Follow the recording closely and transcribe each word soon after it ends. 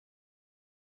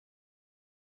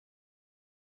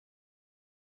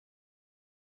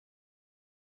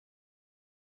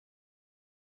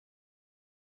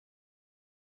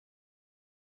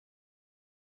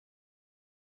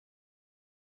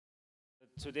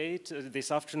Today, this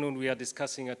afternoon, we are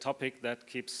discussing a topic that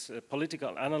keeps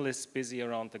political analysts busy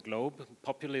around the globe,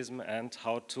 populism and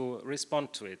how to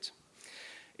respond to it.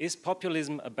 Is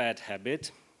populism a bad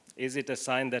habit? Is it a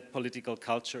sign that political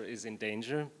culture is in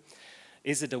danger?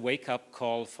 Is it a wake-up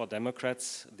call for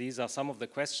Democrats? These are some of the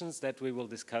questions that we will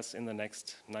discuss in the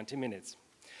next 90 minutes.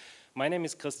 My name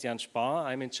is Christian Spar.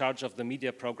 I'm in charge of the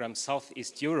media program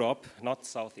Southeast Europe, not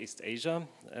Southeast Asia,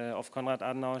 of Konrad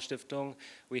Adenauer Stiftung.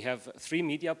 We have 3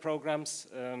 media programs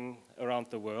around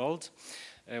the world.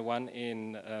 One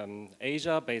in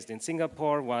Asia, based in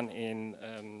Singapore, one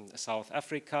in South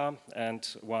Africa, and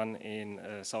one in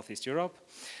Southeast Europe.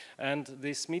 And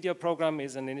this media program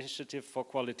is an initiative for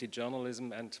quality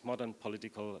journalism and modern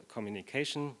political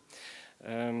communication.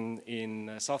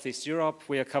 In Southeast Europe,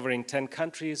 we are covering 10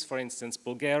 countries, for instance,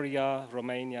 Bulgaria,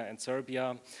 Romania, and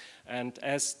Serbia. And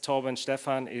as Torben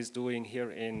Stefan is doing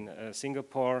here in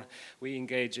Singapore, we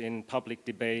engage in public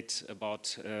debate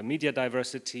about media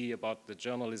diversity, about the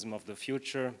journalism of the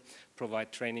future,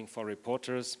 provide training for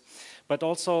reporters, but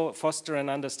also foster an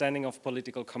understanding of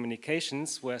political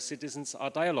communications where citizens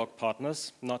are dialogue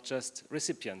partners, not just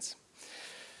recipients.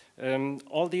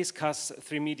 All these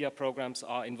CAS3 media programs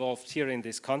are involved here in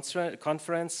this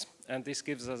conference, and this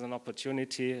gives us an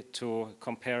opportunity to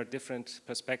compare different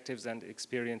perspectives and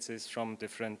experiences from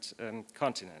different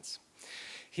continents.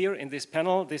 Here in this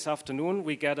panel this afternoon,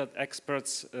 we gathered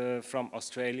experts from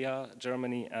Australia,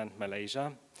 Germany, and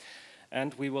Malaysia,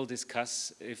 and we will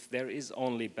discuss if there is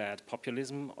only bad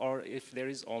populism or if there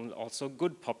is also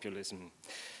good populism.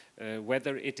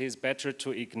 Whether it is better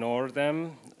to ignore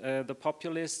them, the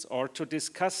populists, or to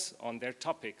discuss on their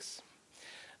topics.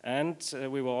 And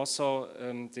we will also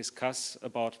discuss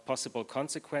about possible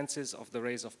consequences of the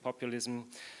rise of populism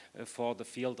for the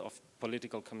field of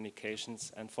political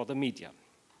communications and for the media.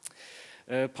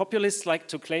 Populists like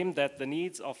to claim that the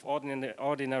needs of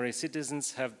ordinary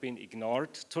citizens have been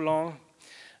ignored too long.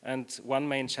 And one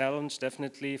main challenge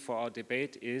definitely for our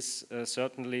debate is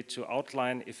certainly to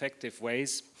outline effective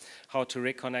ways how to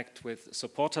reconnect with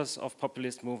supporters of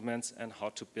populist movements and how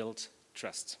to build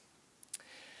trust.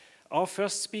 Our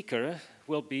first speaker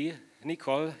will be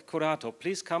Nicole Curato.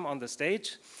 Please come on the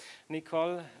stage.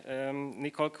 Nicole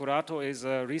Curato is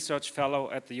a research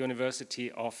fellow at the University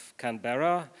of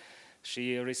Canberra.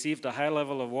 She received a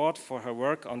high-level award for her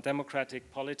work on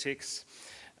democratic politics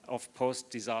of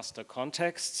post-disaster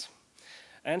contexts.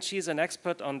 And she is an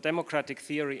expert on democratic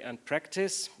theory and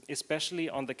practice, especially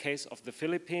on the case of the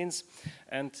Philippines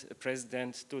and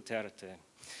President Duterte.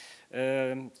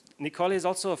 Nicole is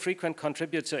also a frequent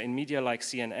contributor in media like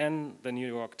CNN, the New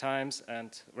York Times,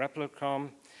 and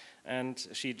Rappler.com, and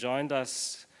she joined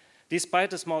us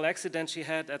despite a small accident she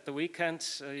had at the weekend.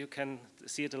 You can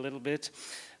see it a little bit.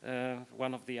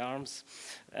 One of the arms,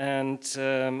 and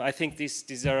I think this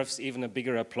deserves even a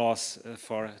bigger applause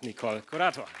for Nicole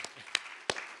Curato.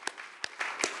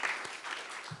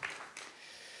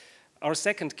 Our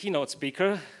second keynote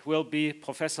speaker will be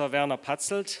Professor Werner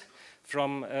Patzelt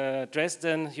from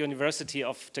Dresden University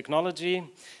of Technology.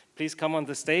 Please come on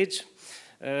the stage.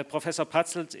 Professor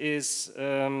Patzelt is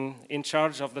in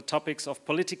charge of the topics of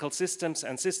political systems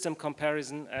and system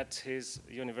comparison at his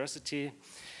university.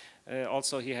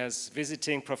 Also, he has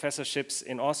visiting professorships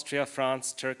in Austria,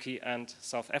 France, Turkey, and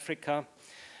South Africa.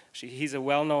 He's a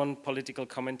well-known political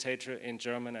commentator in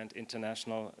German and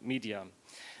international media.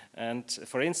 And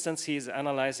for instance, he is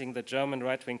analyzing the German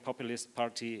right-wing populist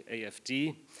party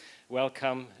AfD.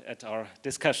 Welcome at our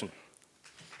discussion.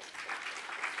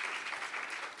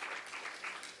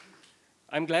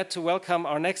 I'm glad to welcome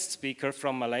our next speaker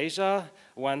from Malaysia,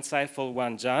 Wan Saiful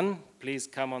Wan Jan. Please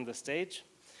come on the stage.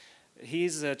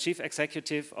 He's chief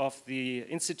executive of the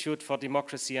Institute for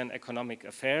Democracy and Economic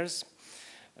Affairs,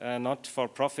 a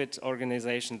not-for-profit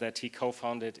organization that he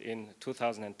co-founded in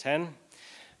 2010.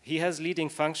 He has leading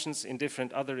functions in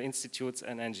different other institutes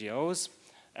and NGOs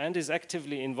and is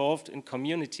actively involved in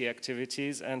community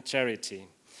activities and charity.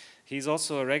 He's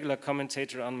also a regular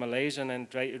commentator on Malaysian and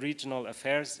regional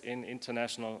affairs in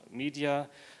international media,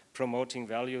 promoting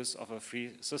values of a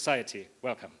free society.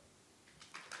 Welcome.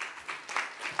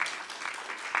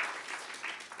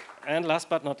 And last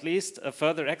but not least, a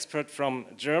further expert from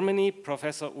Germany,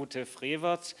 Professor Ute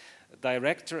Frevert,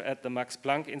 director at the Max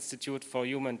Planck Institute for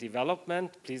Human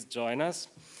Development. Please join us.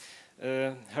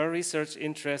 Her research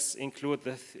interests include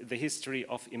the history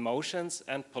of emotions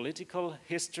and political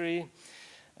history.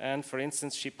 And for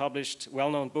instance, she published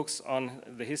well-known books on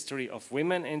the history of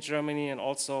women in Germany and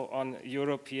also on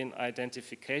European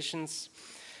identifications.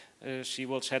 She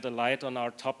will shed a light on our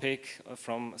topic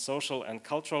from social and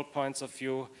cultural points of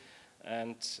view.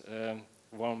 And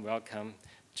warm welcome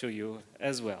to you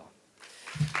as well.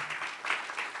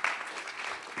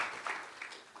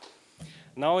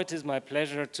 Now it is my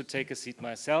pleasure to take a seat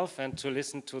myself and to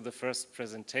listen to the first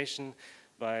presentation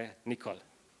by Nicole.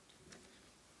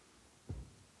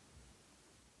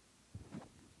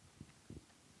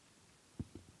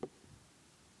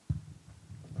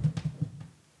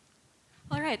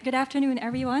 All right, good afternoon,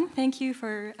 everyone. Thank you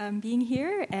for being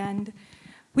here. And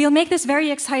we'll make this very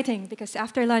exciting because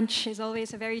after lunch is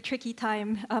always a very tricky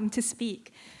time to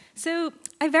speak. So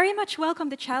I very much welcome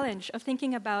the challenge of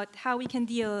thinking about how we can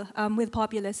deal with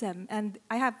populism. And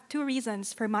I have two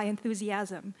reasons for my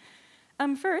enthusiasm.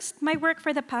 First, my work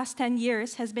for the past 10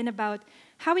 years has been about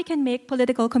how we can make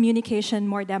political communication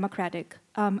more democratic.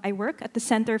 I work at the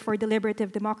Center for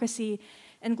Deliberative Democracy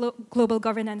and Global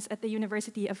Governance at the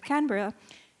University of Canberra.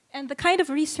 And the kind of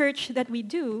research that we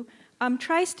do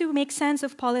tries to make sense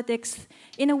of politics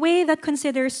in a way that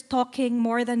considers talking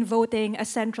more than voting as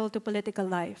central to political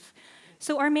life.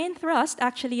 So our main thrust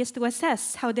actually is to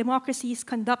assess how democracies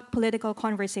conduct political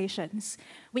conversations.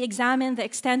 We examine the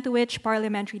extent to which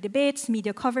parliamentary debates,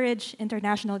 media coverage,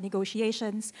 international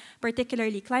negotiations,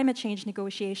 particularly climate change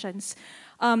negotiations,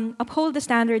 uphold the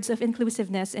standards of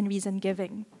inclusiveness and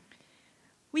reason-giving.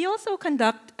 We also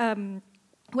conduct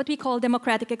what we call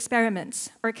democratic experiments,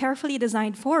 or carefully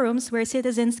designed forums where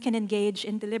citizens can engage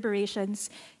in deliberations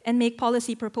and make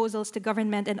policy proposals to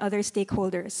government and other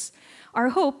stakeholders. Our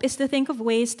hope is to think of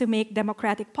ways to make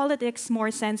democratic politics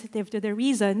more sensitive to the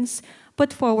reasons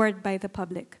put forward by the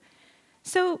public.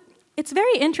 So it's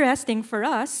very interesting for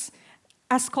us,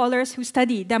 as scholars who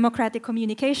study democratic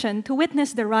communication, to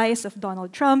witness the rise of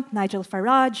Donald Trump, Nigel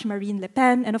Farage, Marine Le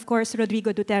Pen, and of course,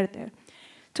 Rodrigo Duterte.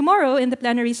 Tomorrow, in the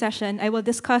plenary session, I will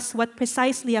discuss what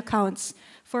precisely accounts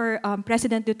for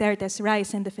President Duterte's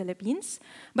rise in the Philippines.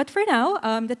 But for now,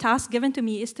 the task given to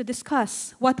me is to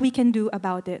discuss what we can do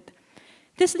about it.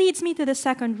 This leads me to the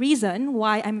second reason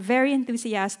why I'm very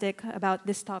enthusiastic about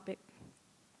this topic.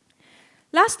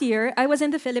 Last year, I was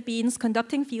in the Philippines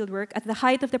conducting fieldwork at the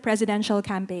height of the presidential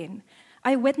campaign.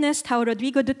 I witnessed how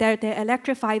Rodrigo Duterte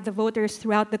electrified the voters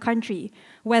throughout the country,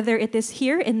 whether it is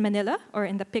here in Manila, or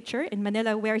in the picture in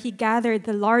Manila, where he gathered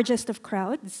the largest of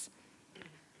crowds,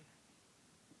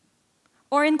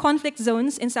 or in conflict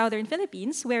zones in southern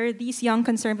Philippines, where these young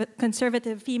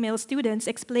conservative female students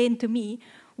explained to me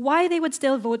why they would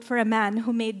still vote for a man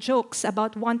who made jokes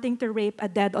about wanting to rape a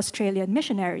dead Australian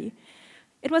missionary.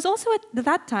 It was also at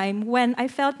that time when I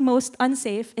felt most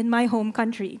unsafe in my home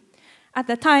country. At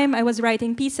the time, I was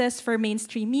writing pieces for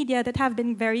mainstream media that have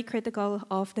been very critical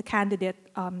of the candidate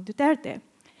Duterte.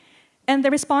 And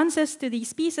the responses to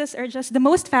these pieces are just the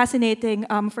most fascinating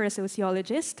for a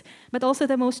sociologist, but also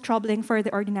the most troubling for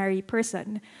the ordinary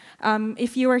person.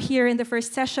 If you were here in the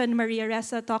first session, Maria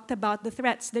Ressa talked about the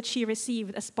threats that she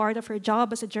received as part of her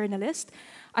job as a journalist.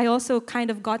 I also kind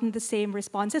of gotten the same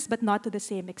responses, but not to the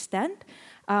same extent.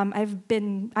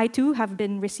 I too have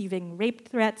been receiving rape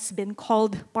threats, been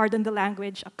called, pardon the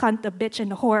language, a cunt, a bitch,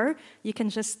 and a whore. You can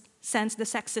just sense the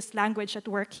sexist language at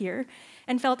work here,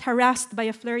 and felt harassed by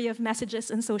a flurry of messages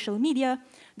on social media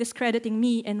discrediting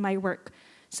me and my work.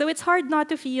 So it's hard not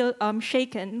to feel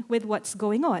shaken with what's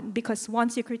going on, because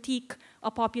once you critique a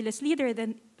populist leader,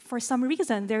 then for some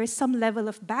reason there is some level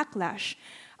of backlash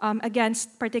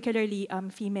against particularly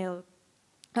female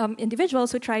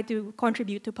individuals who try to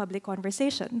contribute to public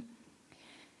conversation.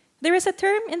 There is a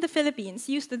term in the Philippines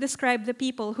used to describe the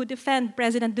people who defend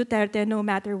President Duterte no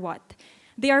matter what.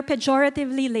 They are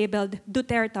pejoratively labeled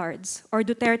Dutertards, or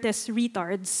Duterte's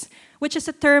retards, which is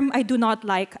a term I do not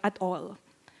like at all.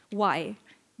 Why?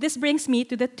 This brings me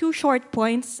to the two short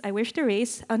points I wish to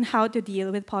raise on how to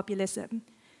deal with populism.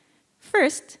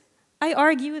 First, I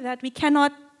argue that we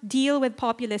cannot deal with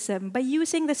populism by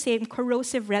using the same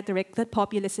corrosive rhetoric that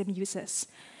populism uses.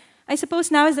 I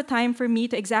suppose now is the time for me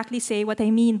to exactly say what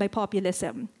I mean by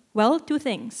populism. Well, two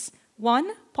things.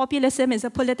 One, populism is a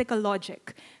political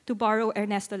logic, to borrow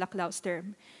Ernesto Laclau's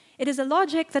term. It is a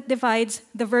logic that divides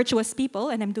the virtuous people,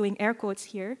 and I'm doing air quotes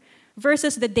here,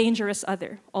 versus the dangerous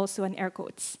other, also in air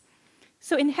quotes.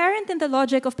 So inherent in the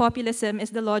logic of populism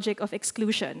is the logic of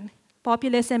exclusion.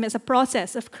 Populism is a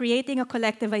process of creating a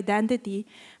collective identity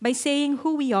by saying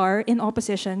who we are in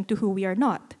opposition to who we are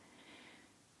not.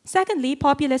 Secondly,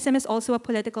 populism is also a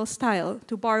political style,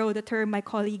 to borrow the term my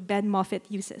colleague Ben Moffitt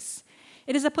uses.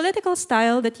 It is a political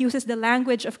style that uses the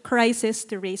language of crisis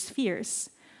to raise fears.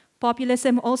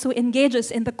 Populism also engages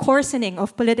in the coarsening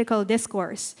of political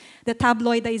discourse, the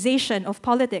tabloidization of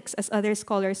politics, as other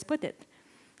scholars put it.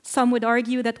 Some would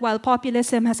argue that while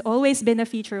populism has always been a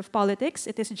feature of politics,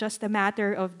 it is just a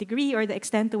matter of degree or the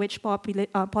extent to which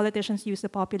politicians use the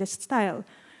populist style.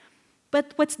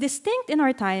 But what's distinct in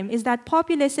our time is that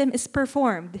populism is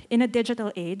performed in a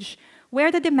digital age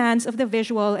where the demands of the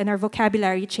visual and our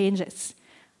vocabulary changes.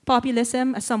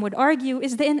 Populism, as some would argue,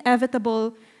 is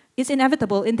inevitable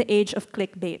in the age of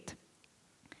clickbait.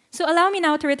 So allow me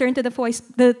now to return to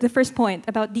the first point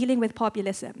about dealing with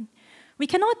populism. We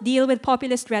cannot deal with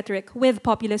populist rhetoric with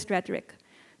populist rhetoric.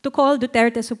 To call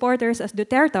Duterte supporters as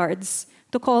Dutertards,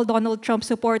 to call Donald Trump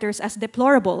supporters as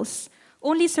deplorables,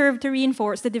 only serve to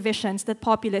reinforce the divisions that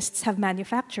populists have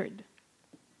manufactured.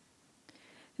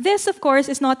 This, of course,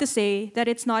 is not to say that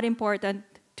it's not important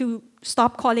to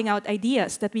stop calling out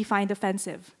ideas that we find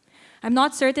offensive. I'm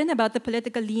not certain about the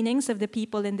political leanings of the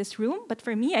people in this room, but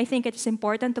for me, I think it's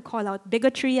important to call out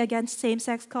bigotry against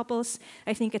same-sex couples.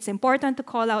 I think it's important to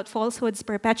call out falsehoods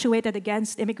perpetuated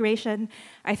against immigration.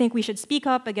 I think we should speak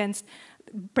up against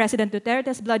President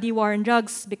Duterte's bloody war on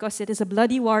drugs because it is a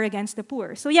bloody war against the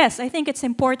poor. So yes, I think it's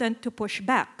important to push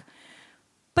back.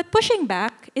 But pushing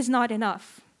back is not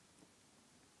enough.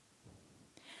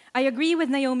 I agree with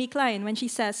Naomi Klein when she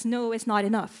says no is not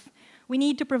enough. We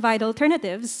need to provide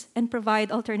alternatives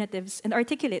and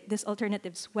articulate these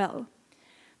alternatives well.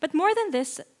 But more than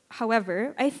this,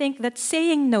 however, I think that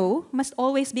saying no must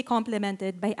always be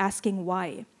complemented by asking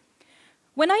why.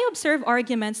 When I observe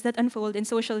arguments that unfold in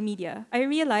social media, I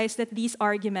realize that these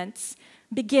arguments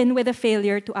begin with a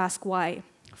failure to ask why.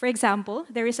 For example,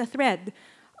 there is a thread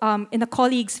in a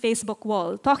colleague's Facebook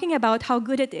wall talking about how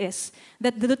good it is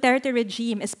that the Duterte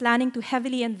regime is planning to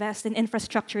heavily invest in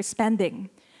infrastructure spending.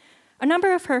 A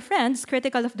number of her friends,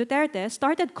 critical of Duterte,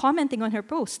 started commenting on her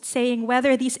post, saying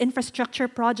whether these infrastructure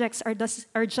projects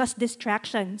are just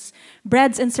distractions,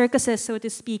 breads and circuses, so to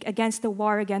speak, against the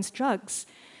war against drugs.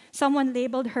 Someone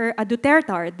labeled her a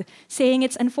Dutertard, saying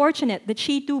it's unfortunate that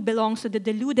she too belongs to the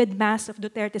deluded mass of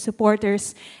Duterte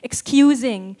supporters,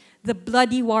 excusing the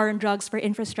bloody war on drugs for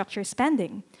infrastructure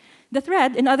spending. The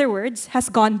thread, in other words, has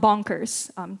gone bonkers,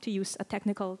 to use a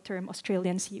technical term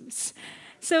Australians use.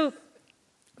 So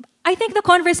I think the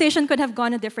conversation could have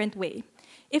gone a different way.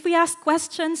 If we asked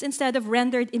questions instead of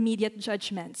rendered immediate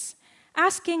judgments,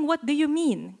 asking what do you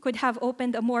mean could have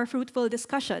opened a more fruitful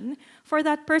discussion for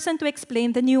that person to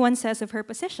explain the nuances of her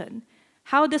position.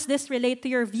 How does this relate to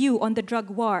your view on the drug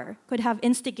war could have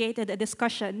instigated a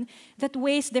discussion that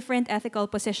weighs different ethical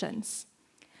positions.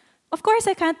 Of course,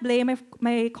 I can't blame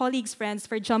my colleagues' friends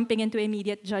for jumping into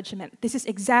immediate judgment. This is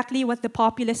exactly what the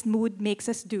populist mood makes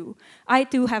us do. I,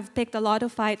 too, have picked a lot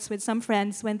of fights with some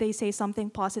friends when they say something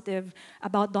positive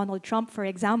about Donald Trump, for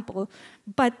example.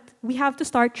 But we have to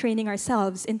start training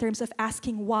ourselves in terms of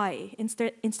asking why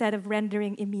instead of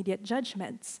rendering immediate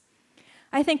judgments.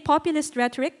 I think populist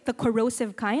rhetoric, the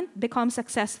corrosive kind, becomes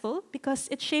successful because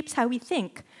it shapes how we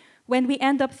think when we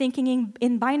end up thinking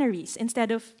in binaries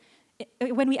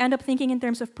when we end up thinking in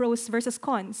terms of pros versus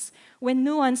cons, when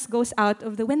nuance goes out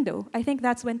of the window. I think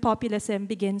that's when populism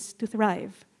begins to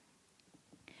thrive.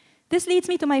 This leads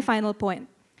me to my final point.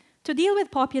 To deal with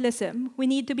populism, we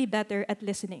need to be better at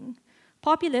listening.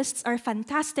 Populists are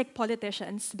fantastic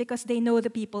politicians because they know the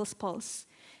people's pulse.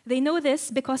 They know this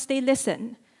because they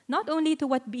listen, not only to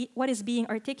what is being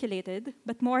articulated,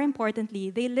 but more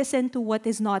importantly, they listen to what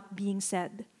is not being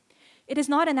said. It is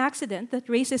not an accident that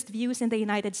racist views in the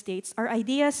United States are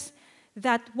ideas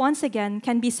that once again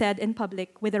can be said in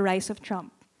public with the rise of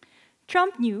Trump.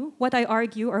 Trump knew what I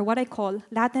argue or what I call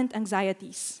latent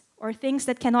anxieties, or things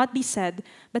that cannot be said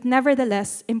but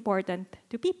nevertheless important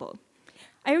to people.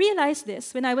 I realized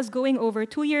this when I was going over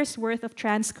 2 years' worth of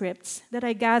transcripts that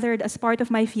I gathered as part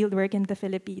of my fieldwork in the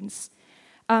Philippines.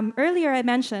 Earlier, I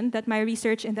mentioned that my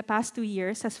research in the past 2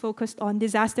 years has focused on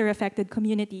disaster-affected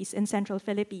communities in central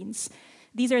Philippines.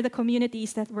 These are the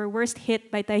communities that were worst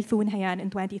hit by Typhoon Haiyan in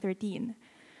 2013.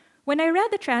 When I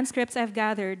read the transcripts I've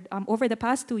gathered over the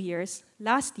past 2 years,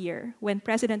 last year, when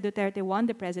President Duterte won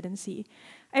the presidency,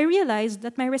 I realized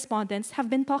that my respondents have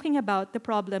been talking about the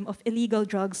problem of illegal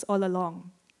drugs all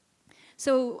along.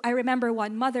 So I remember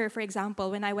one mother, for example,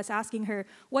 when I was asking her,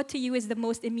 what to you is the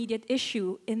most immediate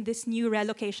issue in this new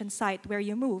relocation site where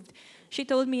you moved? She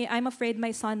told me, I'm afraid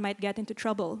my son might get into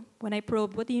trouble. When I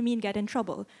probed, what do you mean get in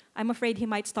trouble? I'm afraid he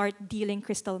might start dealing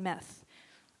crystal meth.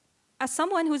 As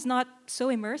someone who's not so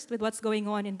immersed with what's going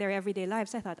on in their everyday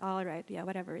lives, I thought, all right, yeah,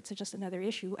 whatever, it's just another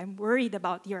issue. I'm worried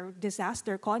about your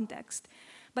disaster context.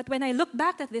 But when I look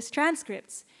back at these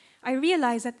transcripts, I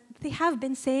realized that they have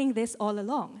been saying this all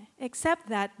along, except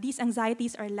that these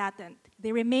anxieties are latent.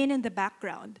 They remain in the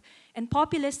background. And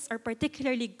populists are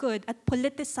particularly good at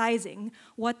politicizing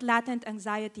what latent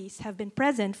anxieties have been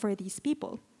present for these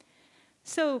people.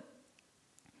 So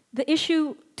the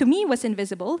issue, to me, was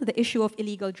invisible, the issue of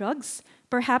illegal drugs,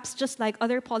 perhaps just like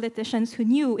other politicians who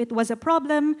knew it was a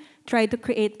problem, tried to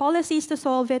create policies to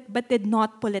solve it, but did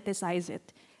not politicize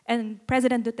it. And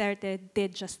President Duterte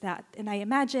did just that. And I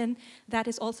imagine that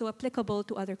is also applicable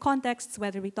to other contexts,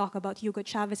 whether we talk about Hugo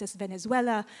Chavez's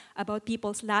Venezuela, about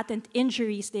people's latent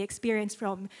injuries they experience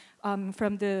from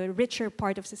the richer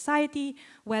part of society,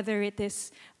 whether it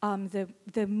is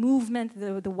the movement,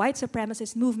 the white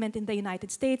supremacist movement in the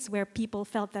United States, where people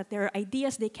felt that there are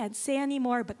ideas they can't say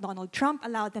anymore, but Donald Trump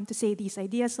allowed them to say these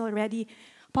ideas already.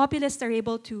 Populists are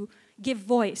able to give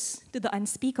voice to the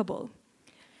unspeakable.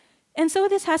 And so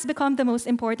this has become the most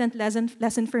important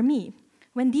lesson for me.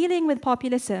 When dealing with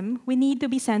populism, we need to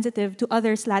be sensitive to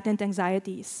others' latent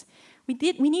anxieties.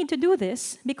 We need to do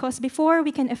this because before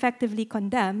we can effectively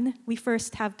condemn, we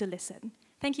first have to listen.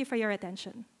 Thank you for your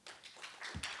attention.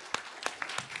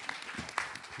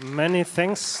 Many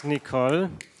thanks, Nicole.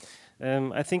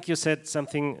 I think you said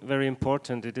something very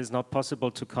important. It is not possible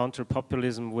to counter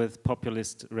populism with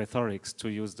populist rhetorics, to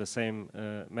use the same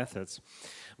methods.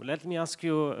 Well, let me ask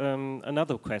you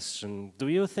another question. Do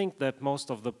you think that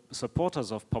most of the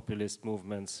supporters of populist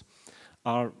movements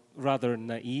are rather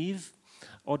naive,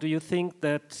 or do you think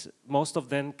that most of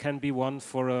them can be won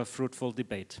for a fruitful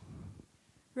debate?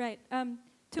 Right.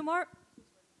 Tomorrow...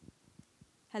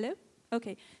 Hello?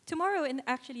 Okay. Tomorrow, in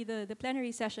actually the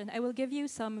plenary session, I will give you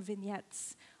some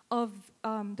vignettes of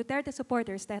Duterte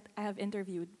supporters that I have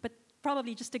interviewed, but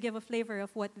probably just to give a flavor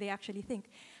of what they actually think.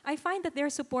 I find that their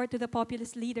support to the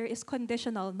populist leader is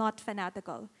conditional, not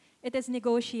fanatical. It is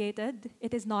negotiated,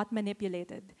 it is not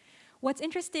manipulated. What's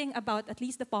interesting about at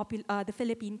least the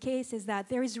Philippine case is that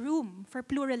there is room for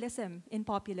pluralism in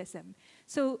populism.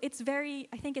 So it's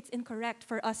I think it's incorrect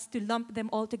for us to lump them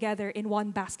all together in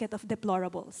one basket of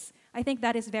deplorables. I think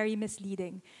that is very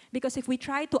misleading. Because if we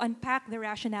try to unpack the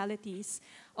rationalities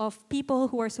of people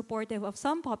who are supportive of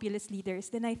some populist leaders,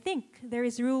 then I think there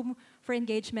is room for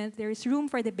engagement, there is room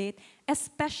for debate,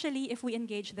 especially if we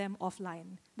engage them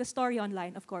offline. The story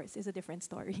online, of course, is a different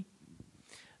story.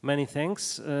 Many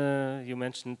thanks. You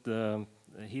mentioned the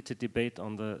heated debate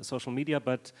on the social media,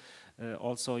 but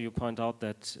also you point out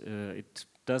that it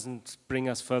doesn't bring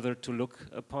us further to look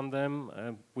upon them.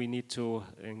 We need to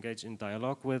engage in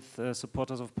dialogue with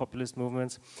supporters of populist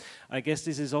movements. I guess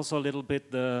this is also a little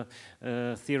bit the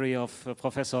theory of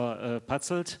Professor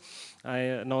Patzelt.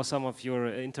 I know some of your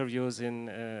interviews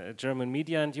in German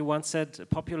media, and you once said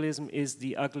populism is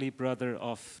the ugly brother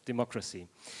of democracy.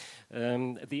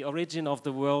 The origin of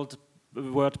the word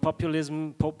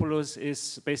populism, populus,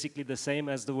 is basically the same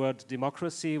as the word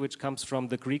democracy, which comes from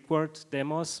the Greek word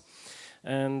demos.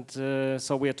 And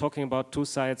so we are talking about two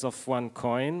sides of one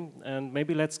coin. And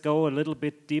maybe let's go a little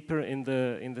bit deeper in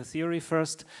the theory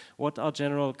first. What are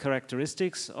general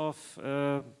characteristics of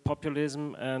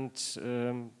populism? And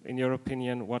in your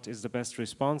opinion, what is the best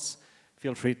response?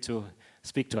 Feel free to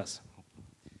speak to us.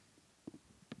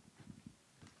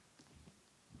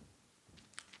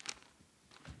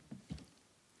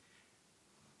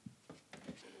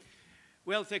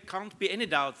 Well, there can't be any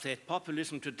doubt that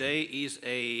populism today is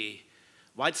a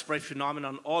widespread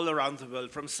phenomenon all around the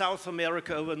world, from South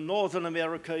America over Northern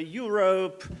America,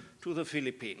 Europe, to the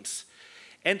Philippines.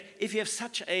 And if you have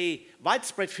such a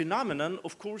widespread phenomenon,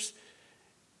 of course,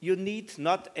 you need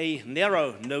not a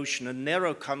narrow notion, a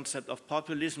narrow concept of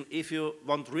populism if you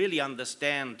want to really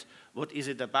understand what is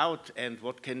it about and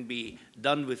what can be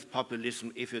done with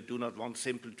populism if you do not want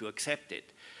simply to accept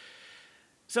it.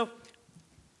 So,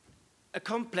 a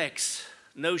complex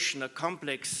notion, a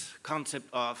complex concept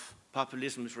of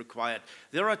populism is required.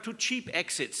 There are two cheap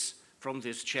exits from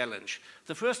this challenge.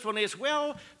 The first one is,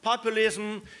 well,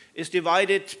 populism is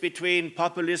divided between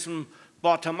populism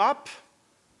bottom-up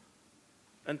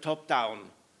and top-down.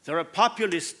 There are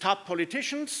populist top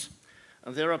politicians,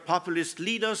 and there are populist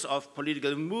leaders of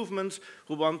political movements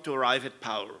who want to arrive at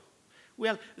power.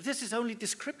 Well, this is only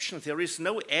description. There is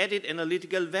no added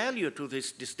analytical value to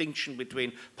this distinction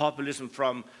between populism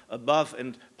from above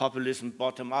and populism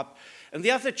bottom up. And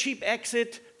the other cheap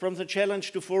exit from the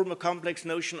challenge to form a complex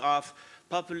notion of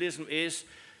populism is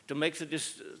to make the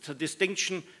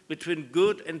distinction between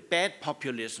good and bad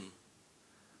populism.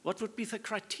 What would be the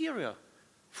criteria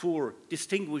for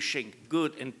distinguishing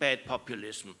good and bad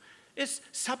populism? It's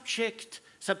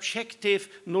subjective,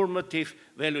 normative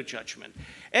value judgment.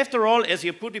 After all, as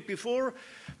you put it before,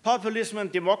 populism and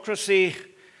democracy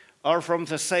are from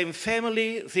the same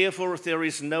family, therefore there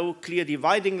is no clear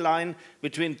dividing line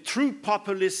between true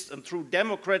populists and true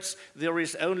Democrats. There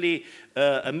is only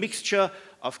a mixture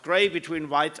of gray between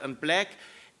white and black,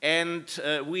 and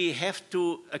we have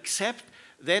to accept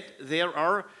that there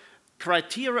are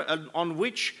criteria on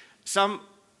which some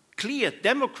clear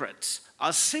Democrats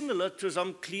are similar to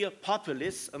some clear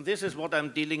populists, and this is what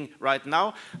I'm dealing right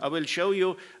now. I will show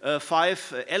you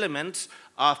 5 elements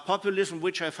of populism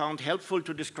which I found helpful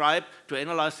to describe, to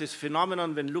analyze this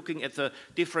phenomenon when looking at the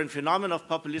different phenomena of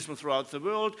populism throughout the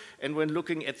world and when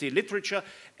looking at the literature.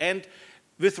 And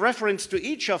with reference to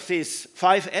each of these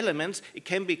 5 elements, it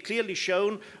can be clearly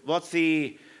shown what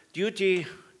the duty,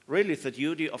 really the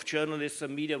duty of journalists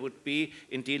and media would be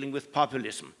in dealing with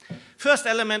populism. First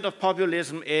element of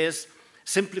populism is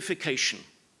simplification.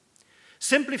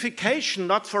 Simplification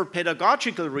not for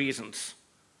pedagogical reasons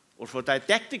or for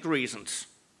didactic reasons,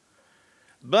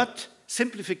 but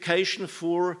simplification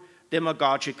for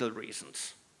demagogical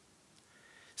reasons.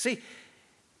 See,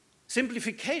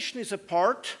 simplification is a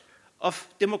part of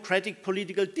democratic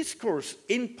political discourse,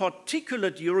 in particular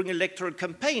during electoral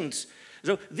campaigns.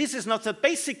 So this is not the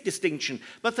basic distinction,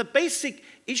 but the basic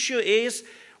issue is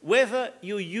whether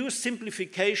you use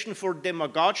simplification for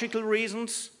demagogical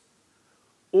reasons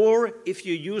or if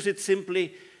you use it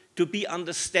simply to be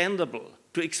understandable,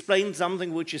 to explain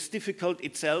something which is difficult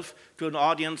itself to an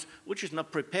audience which is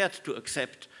not prepared to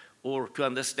accept or to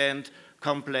understand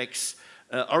complex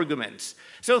arguments.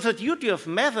 So the duty of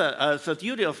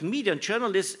media and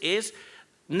journalists is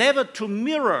never to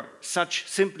mirror such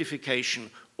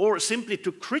simplification or simply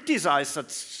to criticize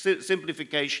such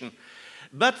simplification.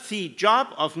 But the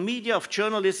job of media, of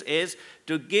journalists, is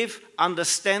to give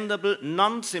understandable,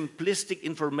 non-simplistic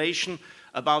information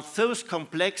about those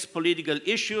complex political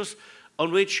issues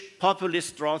on which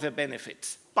populists draw their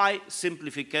benefits by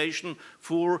simplification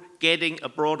for getting a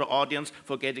broader audience,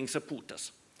 for getting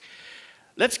supporters.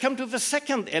 Let's come to the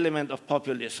second element of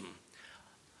populism.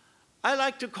 I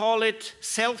like to call it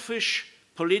selfish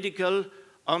political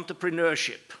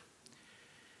entrepreneurship.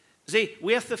 See,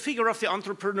 we have the figure of the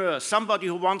entrepreneur, somebody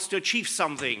who wants to achieve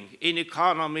something in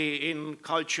economy, in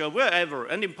culture, wherever,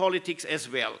 and in politics as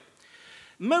well.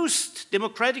 Most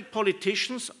democratic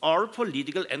politicians are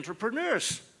political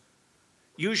entrepreneurs,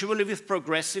 usually with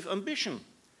progressive ambition.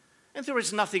 And there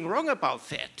is nothing wrong about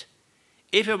that.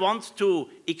 If you want to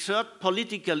exert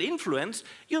political influence,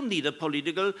 you need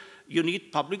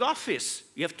public office.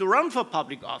 You have to run for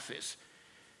public office.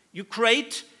 You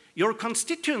create your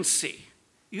constituency.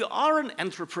 You are an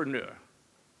entrepreneur.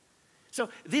 So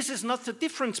this is not the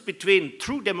difference between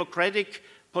true democratic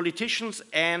politicians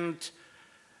and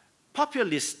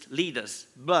populist leaders,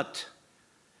 but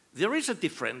there is a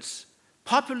difference.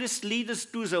 Populist leaders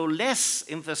do so less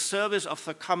in the service of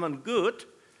the common good,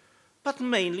 but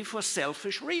mainly for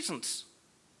selfish reasons.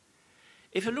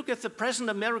 If you look at the present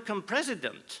American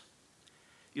president,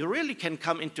 you really can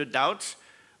come into doubt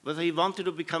whether he wanted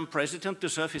to become president to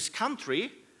serve his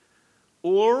country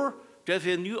or to have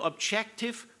a new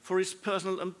objective for his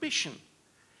personal ambition.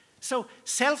 So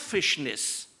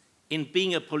selfishness in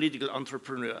being a political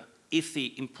entrepreneur is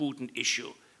the important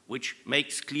issue, which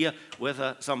makes clear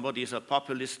whether somebody is a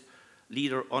populist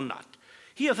leader or not.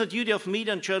 Here the duty of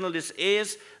media and journalists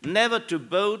is never to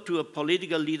bow to a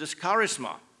political leader's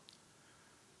charisma,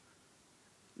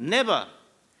 never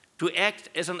to act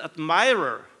as an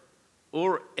admirer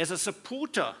or as a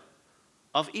supporter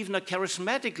of even a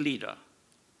charismatic leader,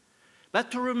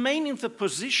 but to remain in the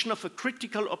position of a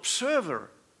critical observer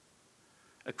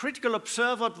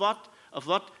of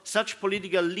what such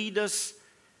political leaders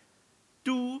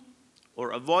do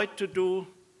or avoid to do,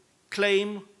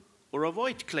 claim or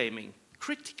avoid claiming.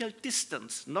 Critical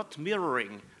distance, not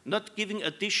mirroring, not giving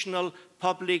additional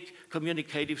public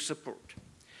communicative support.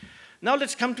 Now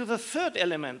let's come to the third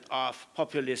element of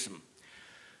populism.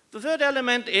 The third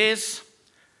element is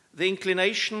the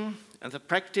inclination and the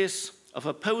practice of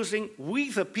opposing we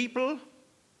the people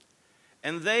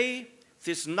and they,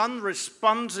 this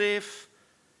non-responsive,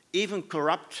 even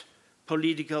corrupt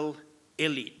political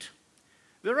elite.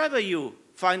 Wherever you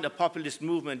find a populist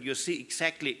movement, you see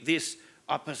exactly this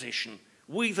opposition.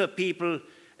 We the people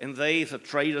and they, the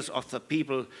traitors of the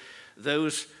people,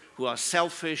 those who are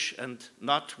selfish and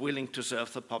not willing to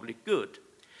serve the public good.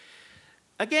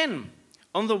 Again,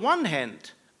 on the one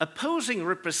hand, opposing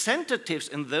representatives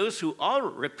and those who are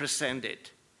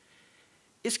represented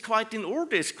is quite in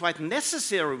order, is quite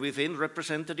necessary within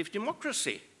representative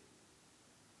democracy.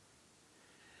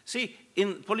 See,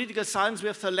 in political science we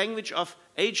have the language of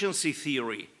agency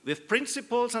theory. We have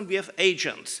principles and we have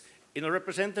agents. In a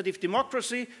representative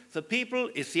democracy, the people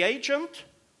is the agent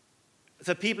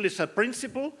the people is the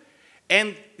principle,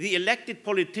 and the elected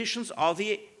politicians are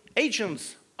the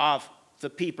agents of the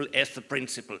people as the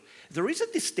principle. There is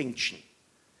a distinction.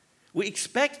 We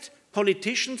expect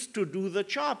politicians to do the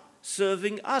job,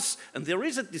 serving us, and there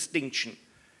is a distinction,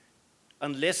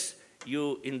 unless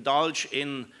you indulge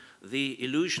in the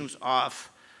illusions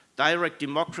of direct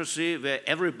democracy, where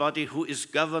everybody who is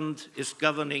governed is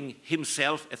governing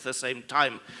himself at the same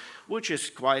time, which is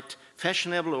quite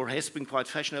fashionable, or has been quite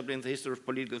fashionable in the history of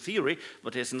political theory,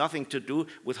 but has nothing to do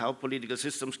with how political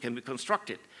systems can be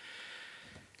constructed.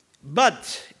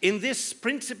 But in this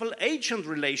principal-agent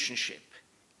relationship,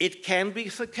 it can be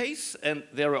the case, and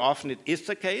very often it is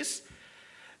the case,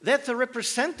 that the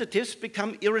representatives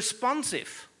become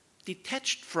irresponsive,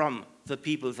 detached from the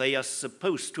people they are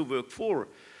supposed to work for,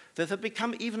 that they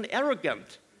become even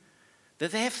arrogant,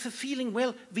 that they have the feeling,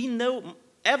 well, we know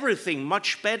everything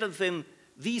much better than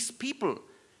these people.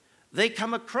 They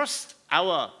come across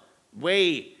our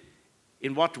way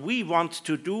in what we want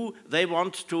to do. They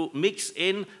want to mix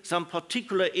in some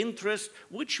particular interest,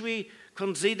 which we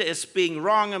consider as being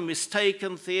wrong and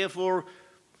mistaken, therefore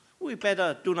we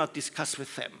better do not discuss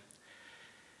with them.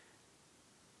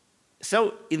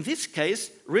 So in this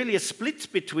case, really a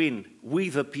split between we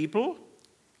the people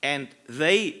and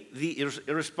they, the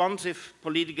irresponsive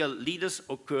political leaders,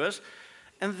 occurs,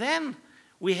 and then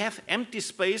we have empty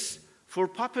space for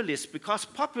populists, because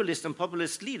populists and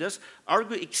populist leaders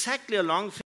argue exactly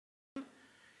along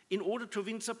in order to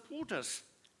win supporters,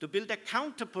 to build a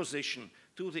counterposition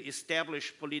to the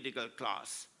established political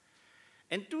class.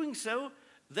 And doing so,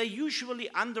 they usually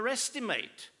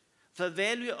underestimate the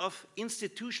value of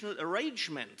institutional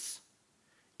arrangements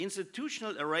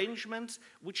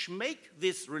which make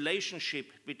this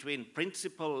relationship between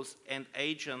principals and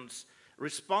agents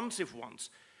responsive ones,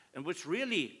 and which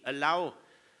really allow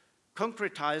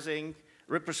concretizing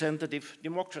representative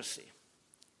democracy.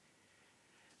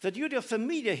 The duty of the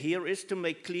media here is to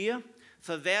make clear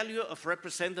the value of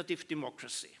representative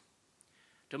democracy,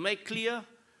 to make clear,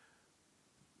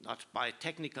 not by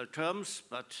technical terms,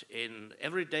 but in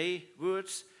everyday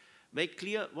words, make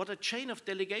clear what a chain of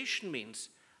delegation means,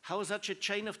 how such a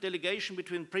chain of delegation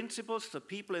between principals, the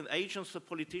people and agents, the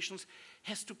politicians,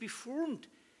 has to be formed,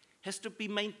 has to be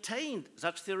maintained,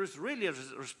 such there is really a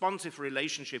responsive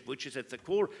relationship which is at the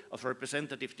core of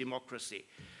representative democracy.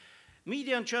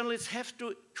 Media and journalists have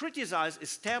to criticize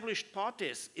established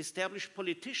parties, established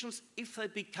politicians, if they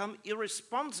become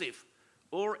irresponsive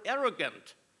or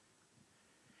arrogant.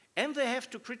 And they have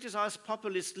to criticize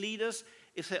populist leaders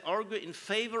if they argue in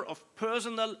favor of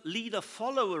personal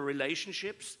leader-follower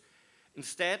relationships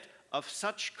instead of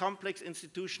such complex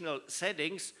institutional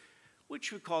settings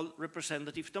which we call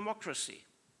representative democracy.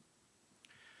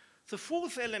 The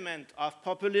fourth element of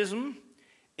populism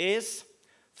is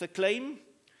the claim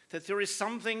that there is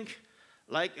something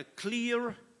like a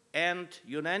clear and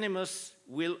unanimous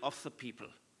will of the people.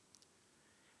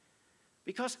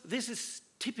 Because this is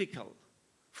typical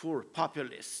for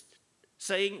populists,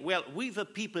 saying, well, we the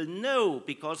people know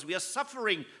because we are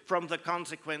suffering from the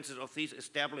consequences of these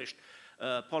established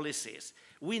policies.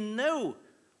 We know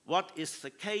what is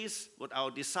the case, what our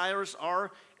desires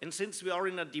are, and since we are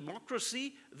in a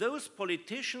democracy, those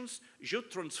politicians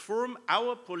should transform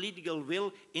our political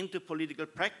will into political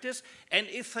practice, and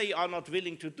if they are not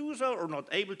willing to do so or not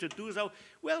able to do so,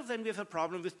 well, then we have a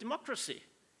problem with democracy.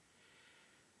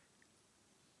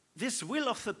 This will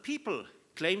of the people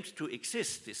claimed to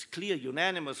exist, this clear,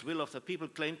 unanimous will of the people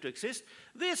claimed to exist,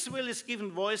 this will is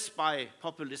given voice by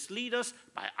populist leaders,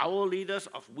 by our leaders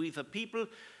of we the people,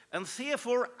 and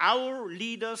therefore our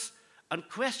leaders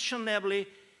unquestionably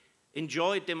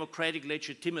enjoy democratic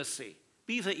legitimacy,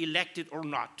 be they elected or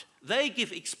not. They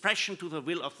give expression to the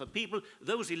will of the people.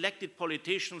 Those elected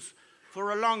politicians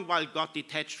for a long while got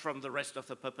detached from the rest of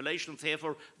the population,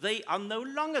 therefore they are no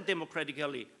longer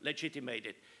democratically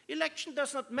legitimated. Election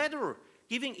does not matter.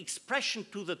 Giving expression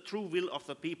to the true will of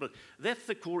the people, that's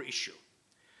the core issue.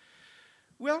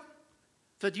 Well,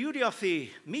 the duty of the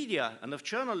media and of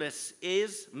journalists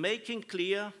is making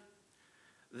clear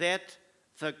that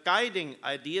the guiding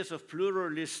ideas of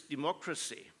pluralist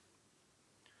democracy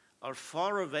are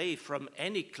far away from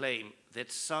any claim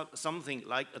that something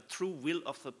like a true will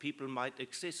of the people might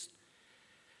exist.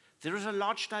 There is a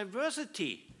large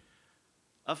diversity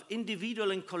of individual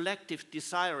and collective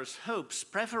desires, hopes,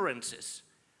 preferences,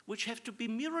 which have to be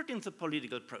mirrored in the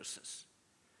political process.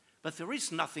 But there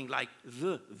is nothing like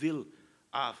the will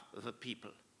of the people.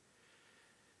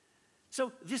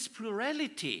 So this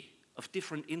plurality of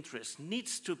different interests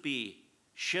needs to be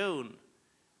shown,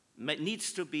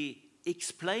 needs to be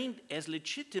explained as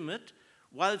legitimate,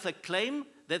 while the claim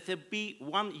that there be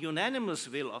one unanimous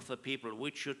will of the people,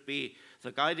 which should be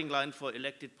the guiding line for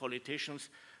elected politicians,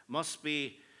 must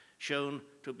be shown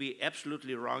to be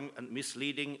absolutely wrong and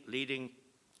misleading, leading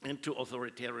into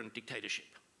authoritarian dictatorship.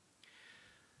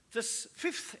 This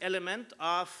fifth element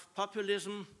of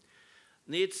populism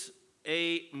needs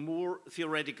a more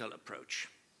theoretical approach.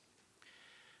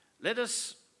 Let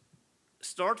us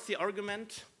start the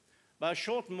argument by a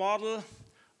short model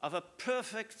of a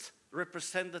perfect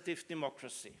representative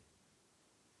democracy.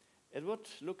 It would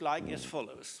look like as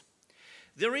follows.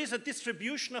 There is a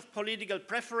distribution of political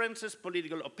preferences,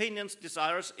 political opinions,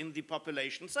 desires in the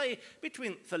population, say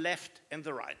between the left and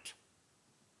the right.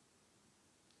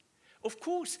 Of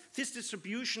course, this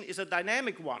distribution is a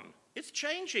dynamic one. It's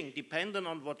changing depending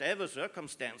on whatever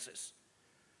circumstances.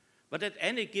 But at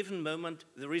any given moment,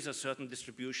 there is a certain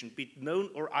distribution, be it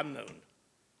known or unknown.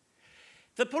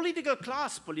 The political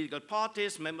class, political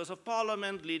parties, members of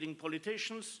parliament, leading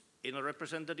politicians in a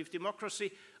representative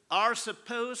democracy are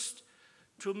supposed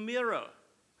to mirror,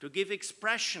 to give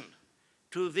expression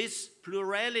to this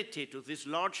plurality, to this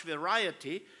large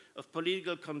variety of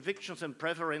political convictions and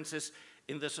preferences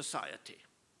in the society.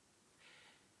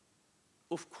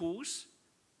 Of course,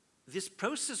 this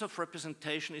process of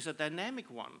representation is a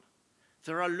dynamic one.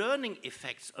 There are learning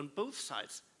effects on both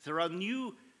sides. There are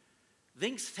new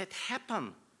things that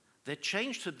happen that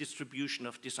change the distribution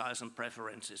of desires and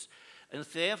preferences. And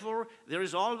therefore, there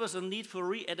is always a need for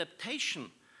readaptation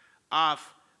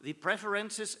of the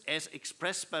preferences as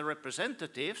expressed by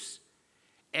representatives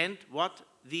and what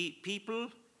the people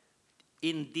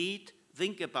indeed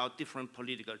think about different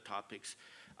political topics.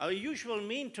 Our usual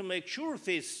mean to make sure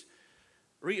this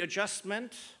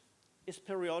readjustment is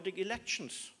periodic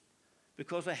elections,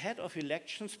 because ahead of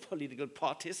elections, political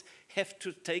parties have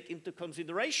to take into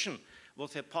consideration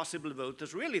what their possible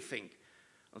voters really think.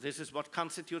 And this is what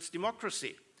constitutes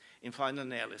democracy in final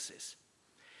analysis.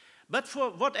 But for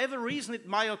whatever reason it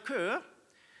might occur,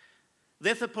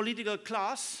 that the political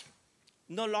class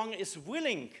no longer is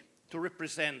willing to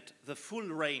represent the full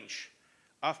range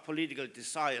of political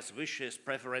desires, wishes,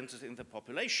 preferences in the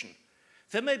population.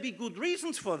 There may be good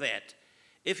reasons for that.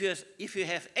 If you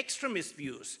have extremist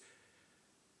views,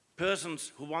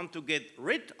 persons who want to get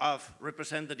rid of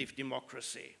representative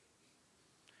democracy,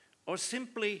 or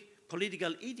simply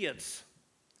political idiots,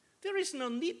 there is no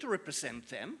need to represent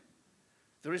them.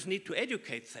 There is need to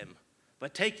educate them by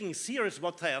taking serious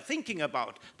what they are thinking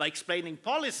about, by explaining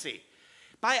policy,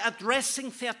 by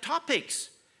addressing their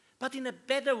topics, but in a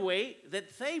better way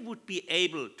that they would be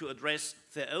able to address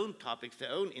their own topics,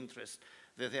 their own interests,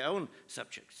 their own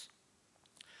subjects.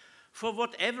 For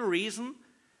whatever reason,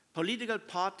 political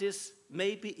parties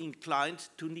may be inclined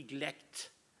to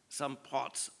neglect some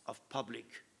parts of public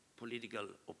political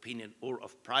opinion or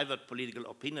of private political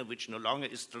opinion, which no longer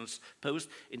is transposed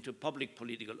into public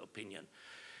political opinion.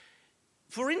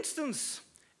 For instance,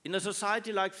 in a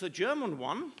society like the German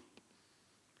one,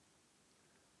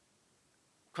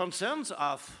 concerns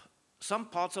of some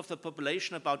parts of the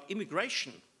population about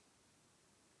immigration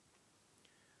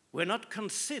were not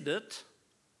considered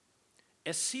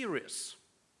as serious.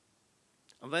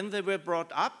 And when they were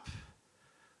brought up,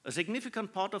 a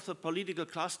significant part of the political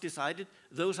class decided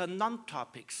those are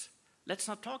non-topics. Let's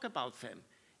not talk about them.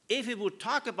 If we would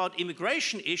talk about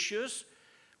immigration issues,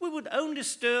 we would only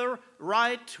stir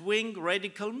right-wing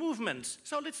radical movements.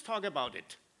 So let's talk about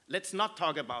it. Let's not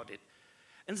talk about it.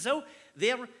 And so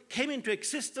there came into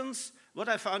existence what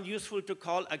I found useful to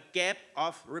call a gap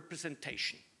of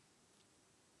representation.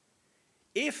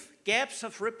 If gaps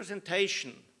of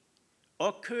representation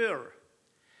occur,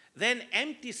 then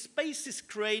empty space is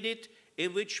created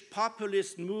in which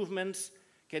populist movements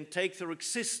can take their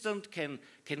existence,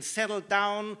 can settle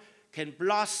down, can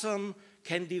blossom,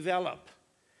 can develop.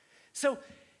 So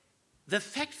the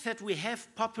fact that we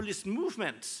have populist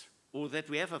movements, or that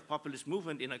we have a populist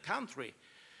movement in a country,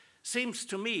 seems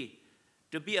to me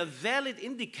to be a valid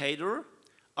indicator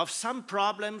of some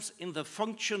problems in the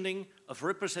functioning of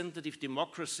representative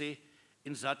democracy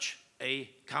in such a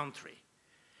country.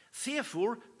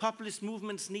 Therefore, populist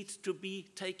movements need to be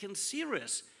taken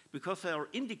serious because they are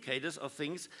indicators of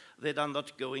things that are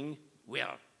not going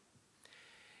well.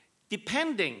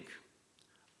 Depending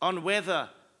on whether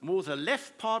more the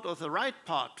left part or the right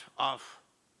part of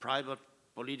private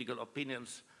political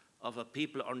opinions of a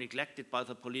people are neglected by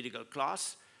the political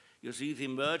class, you see the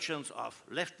emergence of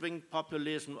left-wing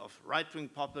populism, of right-wing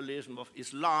populism, of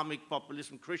Islamic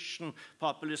populism, Christian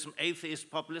populism,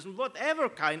 atheist populism, whatever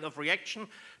kind of reaction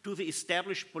to the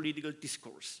established political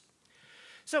discourse.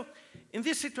 So, in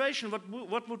this situation,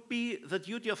 what would be the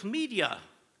duty of media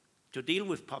to deal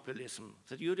with populism?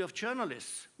 The duty of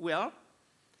journalists. Well,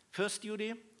 first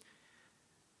duty,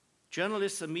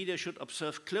 journalists and media should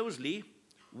observe closely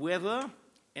whether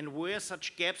and where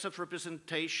such gaps of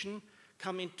representation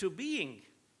come into being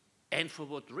and for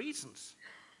what reasons.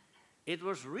 It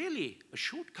was really a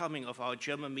shortcoming of our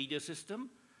German media system,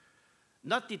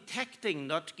 not detecting,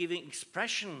 not giving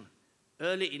expression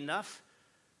early enough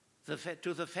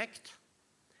to the fact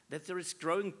that there is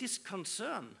growing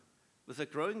disconcern with a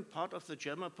growing part of the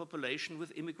German population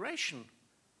with immigration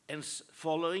and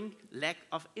following lack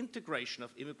of integration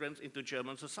of immigrants into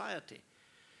German society.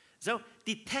 So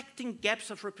detecting gaps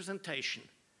of representation.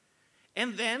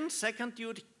 And then second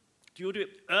duty,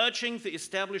 urging the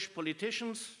established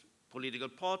politicians, political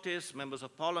parties, members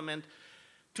of parliament,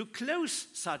 to close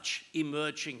such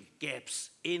emerging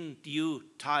gaps in due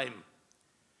time.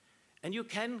 And you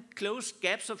can close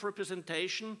gaps of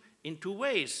representation in two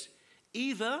ways.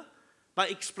 Either by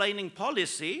explaining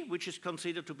policy, which is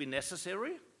considered to be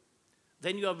necessary,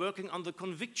 then you are working on the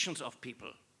convictions of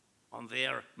people, on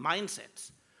their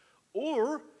mindsets.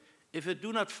 Or if you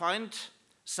do not find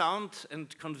sound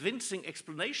and convincing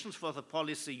explanations for the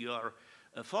policy you are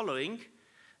following,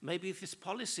 maybe this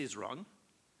policy is wrong,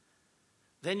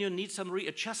 then you need some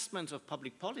readjustments of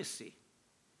public policy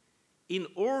in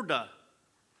order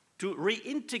to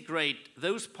reintegrate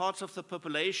those parts of the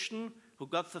population who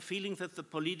got the feeling that the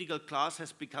political class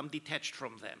has become detached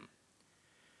from them.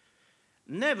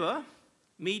 Never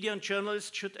media and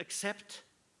journalists should accept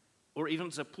or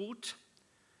even support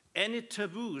any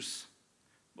taboos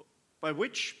by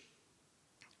the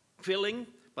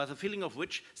feeling of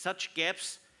which such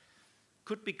gaps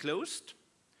could be closed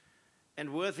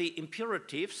and where the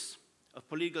imperatives of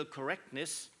political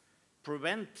correctness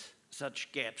prevent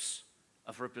such gaps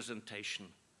of representation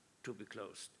to be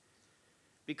closed.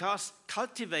 Because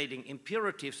cultivating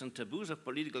imperatives and taboos of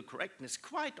political correctness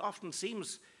quite often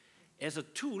seems as a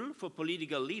tool for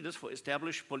political leaders, for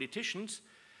established politicians,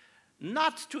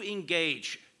 not to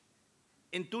engage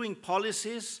in doing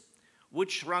policies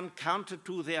which run counter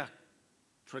to their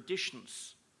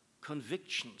traditions,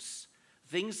 convictions,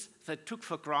 things that took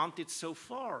for granted so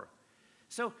far.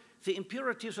 So the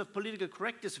imperatives of political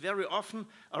correctness very often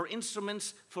are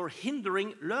instruments for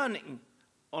hindering learning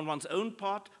on one's own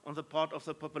part, on the part of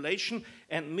the population,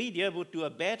 and media would do a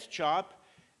bad job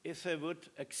if they would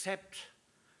accept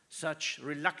such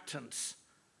reluctance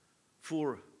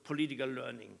for political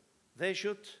learning. They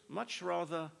should much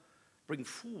rather bring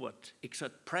forward,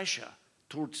 exert pressure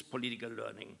towards political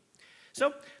learning.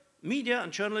 So media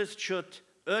and journalists should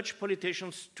urge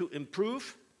politicians to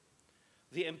improve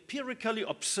the empirically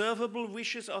observable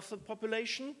wishes of the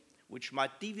population, which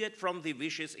might deviate from the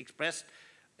wishes expressed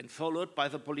and followed by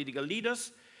the political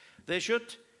leaders. These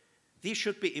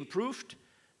should be improved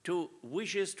to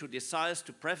wishes, to desires,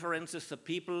 to preferences the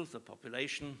people, the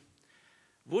population,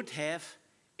 would have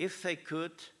if they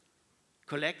could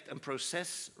collect and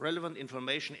process relevant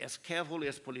information as carefully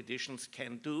as politicians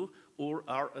can do or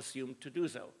are assumed to do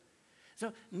so.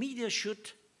 So media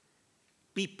should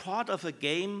be part of a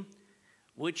game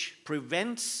which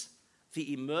prevents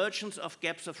the emergence of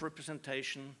gaps of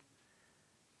representation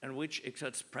and which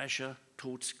exerts pressure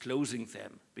towards closing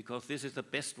them, because this is the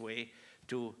best way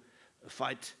to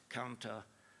fight counter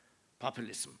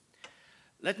populism.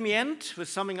 Let me end with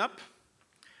summing up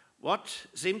what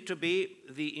seem to be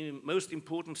the most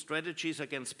important strategies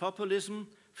against populism.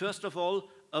 First of all,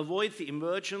 avoid the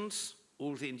emergence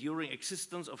or the enduring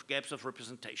existence of gaps of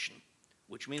representation,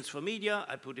 which means for media,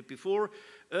 I put it before,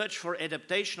 urge for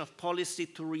adaptation of policy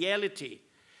to reality,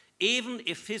 even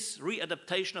if this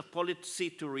readaptation of policy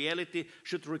to reality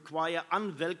should require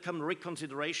unwelcome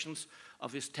reconsiderations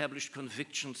of established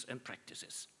convictions and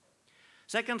practices.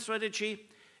 Second strategy,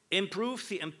 improve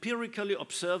the empirically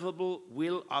observable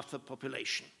will of the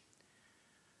population.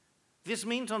 This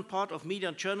means on part of media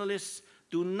and journalists,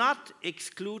 do not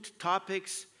exclude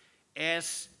topics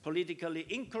as politically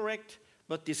incorrect,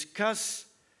 but discuss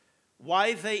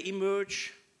why they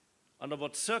emerge, under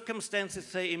what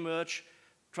circumstances they emerge,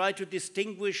 try to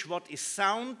distinguish what is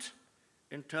sound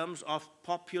in terms of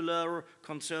popular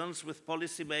concerns with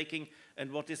policy making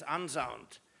and what is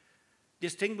unsound.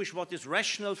 Distinguish what is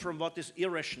rational from what is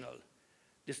irrational.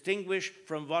 Distinguish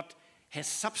from what has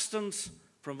substance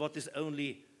from what is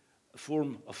only a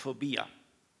form of phobia.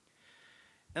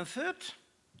 And third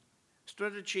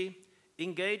strategy,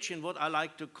 engage in what I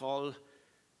like to call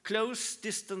close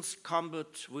distance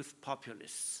combat with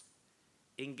populists.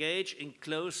 Engage in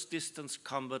close distance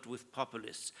combat with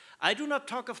populists. I do not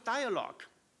talk of dialogue.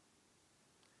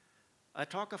 I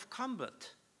talk of combat.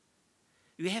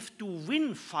 You have to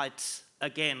win fights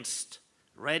against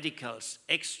radicals,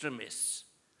 extremists,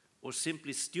 or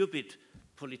simply stupid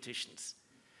politicians.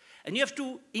 And you have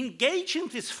to engage in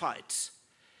these fights.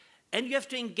 And you have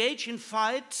to engage in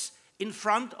fights in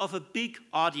front of a big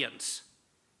audience.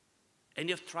 And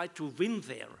you have to try to win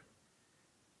there.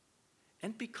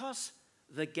 And because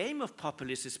the game of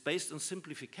populism is based on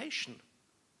simplification,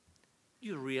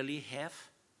 you really have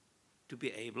to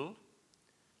be able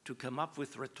to come up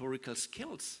with rhetorical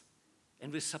skills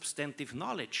and with substantive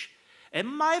knowledge. And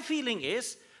my feeling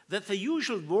is that the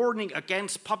usual warning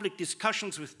against public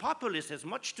discussions with populists has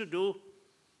much to do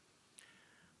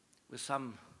with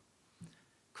some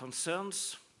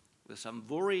concerns, with some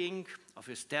worrying of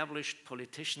established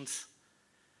politicians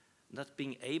not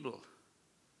being able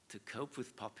to cope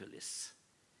with populists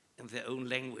in their own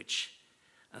language.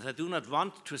 And they do not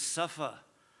want to suffer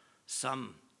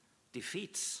some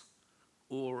defeats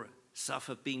or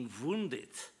suffer being wounded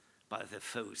by their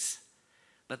foes.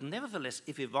 But nevertheless,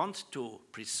 if we want to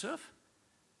preserve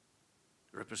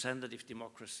representative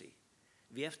democracy,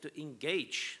 we have to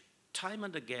engage time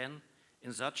and again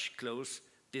in such close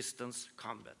distance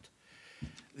combat.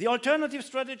 The alternative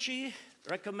strategy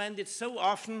recommended so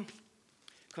often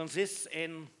consists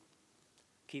in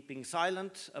keeping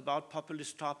silent about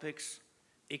populist topics,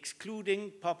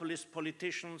 excluding populist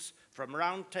politicians from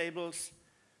roundtables,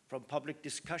 from public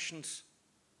discussions,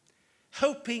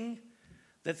 hoping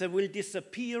that they will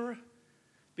disappear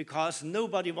because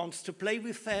nobody wants to play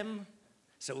with them.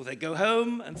 So they go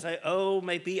home and say, oh,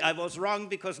 maybe I was wrong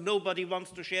because nobody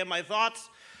wants to share my thoughts.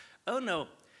 Oh no,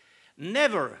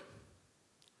 never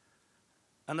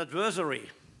an adversary,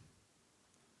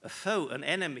 a foe, an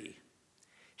enemy,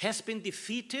 has been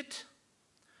defeated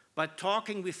by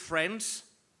talking with friends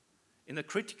in a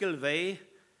critical way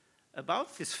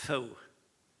about this foe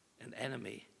and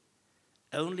enemy.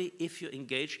 Only if you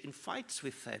engage in fights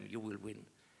with them, you will win.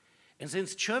 And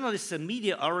since journalists and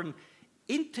media are an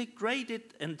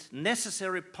integrated and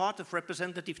necessary part of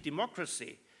representative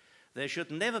democracy, they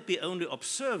should never be only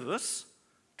observers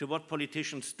to what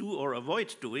politicians do or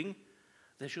avoid doing.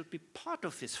 They should be part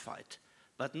of this fight,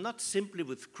 but not simply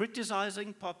with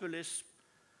criticizing populists,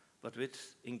 but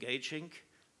with engaging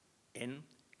in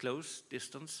close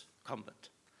distance combat.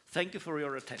 Thank you for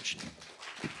your attention.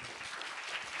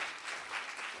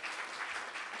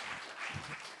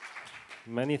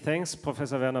 Many thanks,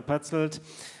 Professor Werner Patzelt.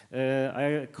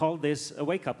 I call this a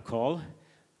wake-up call,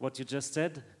 what you just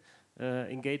said.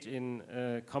 Engage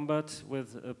in combat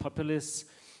with populists.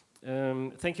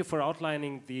 Thank you for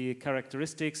outlining the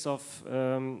characteristics of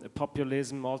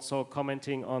populism, also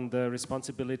commenting on the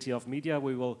responsibility of media.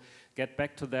 We will get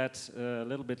back to that a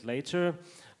little bit later.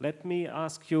 Let me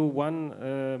ask you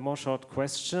one more short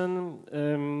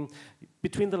question.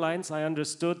 Between the lines, I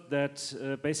understood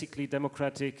that basically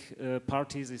democratic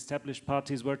parties, established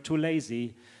parties, were too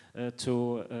lazy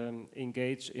to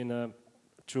engage in a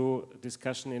true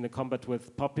discussion in a combat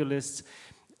with populists.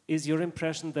 Is your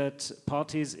impression that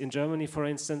parties in Germany, for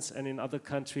instance, and in other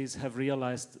countries have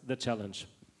realized the challenge?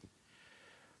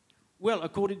 Well,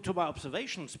 according to my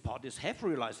observations, parties have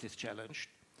realized this challenge,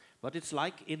 but it's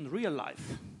like in real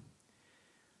life.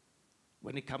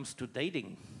 When it comes to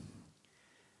dating,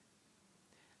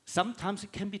 sometimes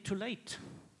it can be too late.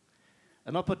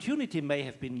 An opportunity may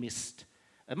have been missed.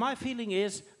 And my feeling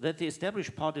is that the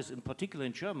established parties, in particular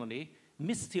in Germany,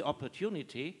 missed the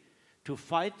opportunity to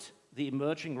fight the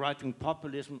emerging right-wing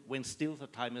populism when still the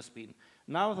time has been.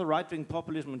 Now the right-wing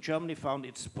populism in Germany found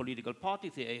its political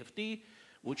party, the AfD,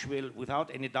 which will,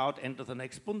 without any doubt, enter the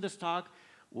next Bundestag,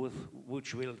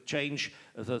 which will change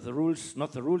the rules,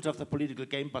 not the rules of the political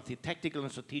game, but the tactical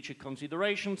and strategic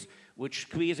considerations, which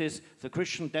squeezes the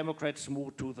Christian Democrats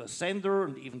more to the center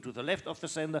and even to the left of the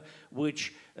center,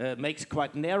 which makes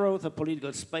quite narrow the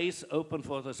political space open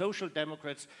for the Social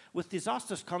Democrats, with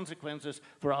disastrous consequences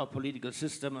for our political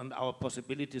system and our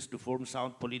possibilities to form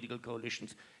sound political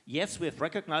coalitions. Yes, we have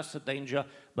recognized the danger,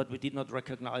 but we did not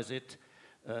recognize it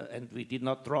and we did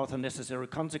not draw the necessary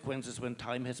consequences when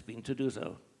time has been to do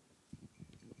so.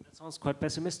 That sounds quite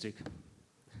pessimistic.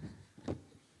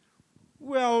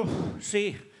 Well,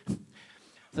 see,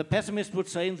 the pessimist would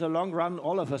say in the long run,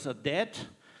 all of us are dead.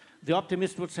 The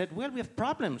optimist would say, well, we have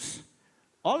problems.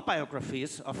 All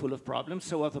biographies are full of problems,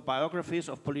 so are the biographies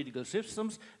of political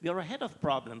systems. We are ahead of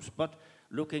problems, but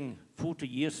looking 40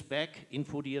 years back, in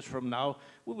 40 years from now,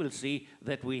 we will see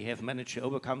that we have managed to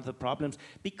overcome the problems,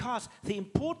 because the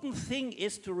important thing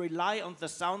is to rely on the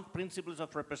sound principles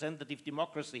of representative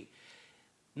democracy,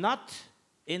 not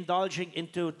indulging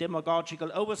into demagogical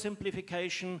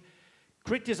oversimplification,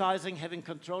 criticizing, having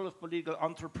control of political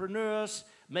entrepreneurs,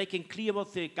 making clear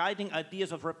what the guiding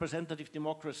ideas of representative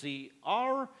democracy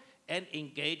are, and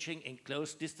engaging in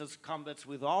close distance combats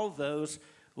with all those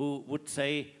who would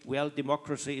say, well,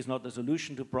 democracy is not the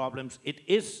solution to problems. It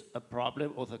is a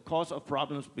problem or the cause of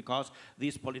problems because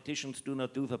these politicians do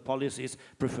not do the policies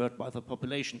preferred by the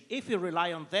population. If we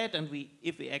rely on that and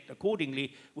if we act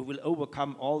accordingly, we will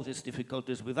overcome all these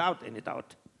difficulties without any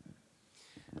doubt.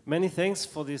 Many thanks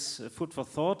for this food for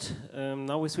thought.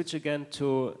 Now we switch again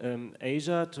to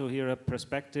Asia to hear a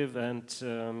perspective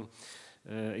and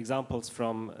examples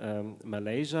from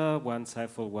Malaysia, one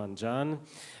Saiful, one Jan.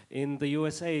 In the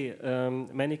USA,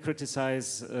 many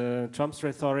criticize Trump's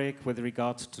rhetoric with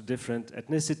regard to different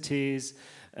ethnicities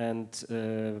and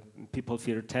people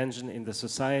fear tension in the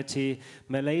society.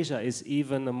 Malaysia is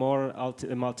even a more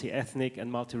multi-ethnic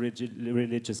and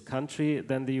multi-religious country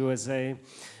than the USA.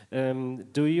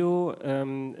 Do you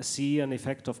see an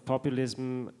effect of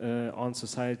populism on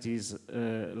societies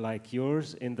like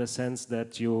yours, in the sense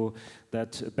that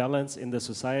that balance in the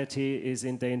society is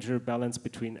in danger, balance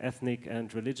between ethnic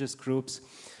and religious groups?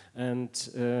 And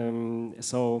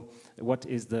so what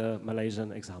is the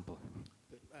Malaysian example?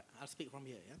 I'll speak from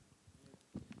here, yeah?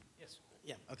 Yes.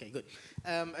 Yeah, okay, good.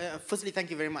 Firstly, thank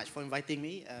you very much for inviting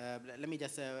me. Let me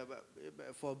just,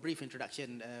 for a brief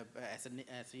introduction,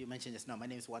 as you mentioned just now, my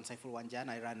name is Wan Saiful Wan Jan.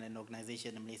 I run an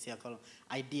organization in Malaysia called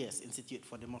IDEAS, Institute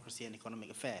for Democracy and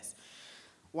Economic Affairs.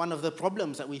 One of the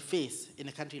problems that we face in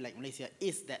a country like Malaysia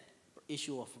is that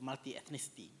issue of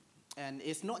multi-ethnicity. And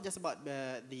it's not just about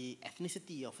the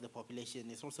ethnicity of the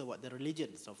population, it's also about the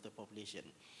religions of the population.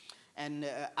 And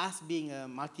us being a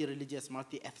multi-religious,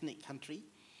 multi-ethnic country,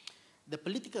 the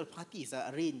political parties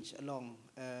are arranged along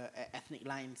ethnic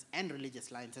lines and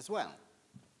religious lines as well.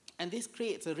 And this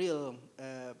creates a real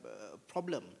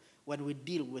problem when we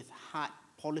deal with hard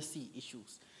policy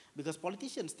issues, because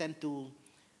politicians tend to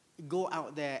go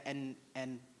out there and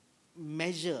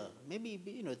measure, maybe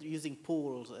using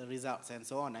polls results and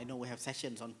so on. I know we have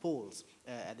sessions on polls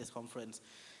at this conference.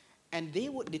 And they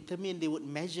would determine, they would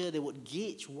measure, they would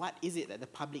gauge what is it that the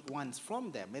public wants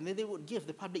from them. And then they would give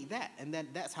the public that, and then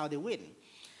that's how they win.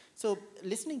 So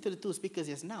listening to the two speakers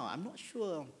just now, I'm not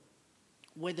sure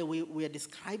whether we are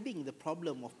describing the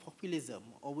problem of populism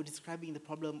or we're describing the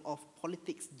problem of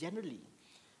politics generally.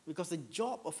 Because the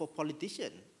job of a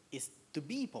politician is to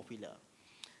be popular.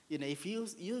 If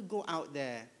you go out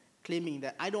there claiming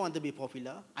that I don't want to be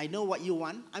popular, I know what you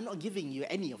want, I'm not giving you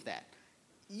any of that,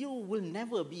 you will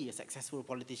never be a successful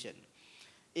politician.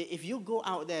 If you go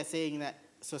out there saying that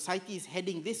society is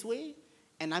heading this way,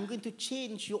 and I'm going to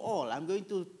change you all, I'm going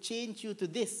to change you to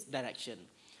this direction,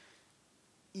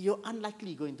 you're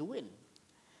unlikely going to win.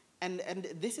 And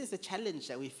this is a challenge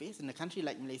that we face in a country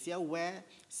like Malaysia, where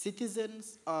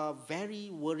citizens are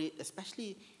very worried,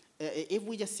 especially if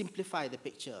we just simplify the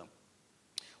picture.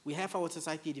 We have our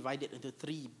society divided into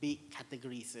three big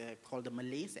categories called the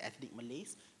Malays, the ethnic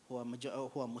Malays, who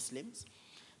are Muslims.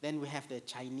 Then we have the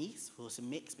Chinese, who's a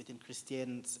mix between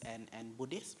Christians and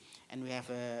Buddhists. And we have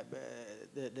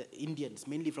the Indians,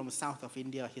 mainly from the south of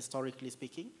India, historically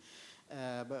speaking,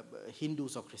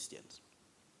 Hindus or Christians.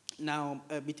 Now,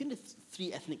 between the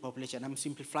three ethnic populations, I'm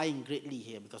simplifying greatly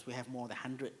here because we have more than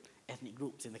 100 ethnic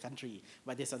groups in the country,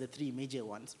 but these are the three major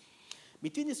ones.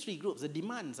 Between these three groups, the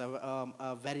demands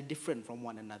are very different from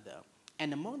one another.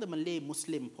 And among the Malay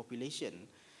Muslim population,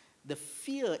 the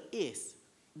fear is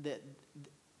that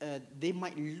they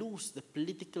might lose the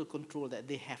political control that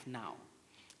they have now.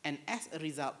 And as a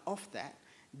result of that,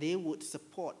 they would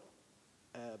support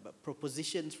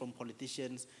propositions from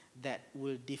politicians that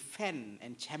will defend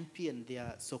and champion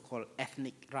their so-called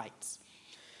ethnic rights.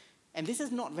 And this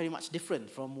is not very much different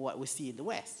from what we see in the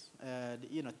West.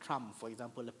 Trump, for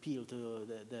example, appealed to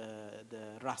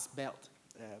the Rust Belt,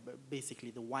 basically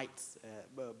the whites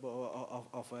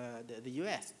of the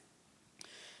US.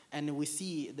 And we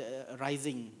see the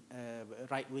rising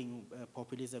right-wing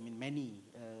populism in many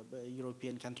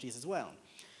European countries as well.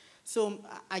 So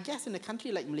I guess in a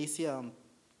country like Malaysia,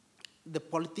 the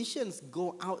politicians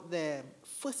go out there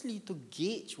firstly to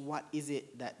gauge what is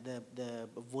it that the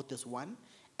voters want.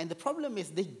 And the problem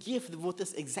is they give the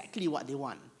voters exactly what they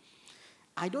want.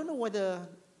 I don't know whether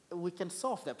we can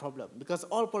solve that problem, because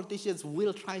all politicians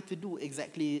will try to do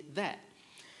exactly that.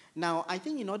 Now, I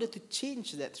think in order to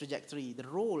change that trajectory, the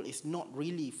role is not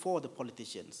really for the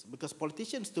politicians, because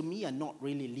politicians to me are not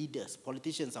really leaders.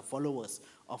 Politicians are followers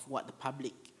of what the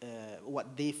public,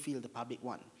 what they feel the public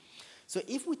want. So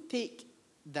if we take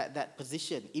that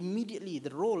position, immediately the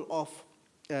role of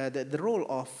the role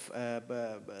of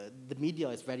the media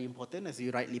is very important, as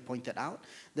you rightly pointed out.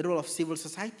 The role of civil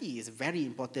society is very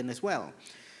important as well.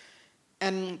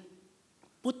 And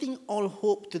putting all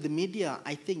hope to the media,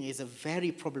 I think, is a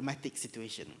very problematic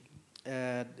situation.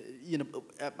 I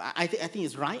think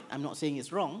it's right. I'm not saying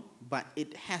it's wrong, but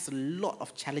it has a lot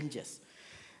of challenges.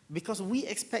 Because we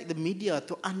expect the media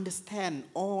to understand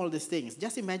all these things.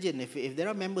 Just imagine if there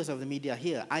are members of the media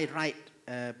here. I write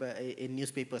in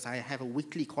newspapers. I have a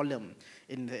weekly column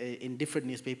in different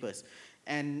newspapers.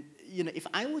 And if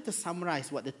I were to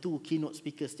summarize what the two keynote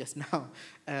speakers just now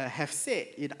have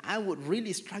said, I would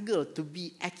really struggle to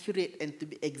be accurate and to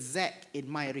be exact in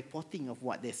my reporting of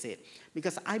what they said.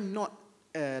 Because I'm not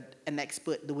an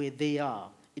expert the way they are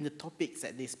in the topics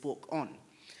that they spoke on.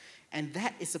 And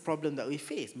that is a problem that we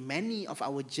face. Many of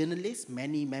our journalists,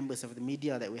 many members of the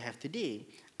media that we have today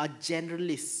are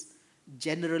generalist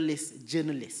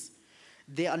journalists.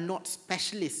 They are not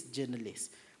specialist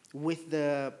journalists. With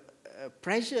the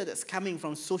pressure that's coming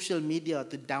from social media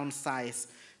to downsize,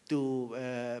 to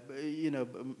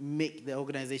make the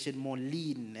organization more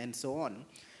lean and so on,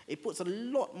 it puts a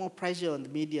lot more pressure on the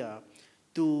media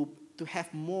to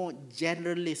have more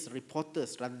generalist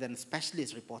reporters rather than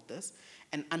specialist reporters.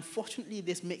 And unfortunately,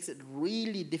 this makes it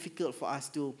really difficult for us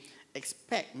to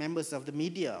expect members of the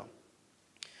media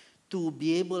to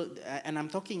be able, and I'm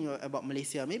talking about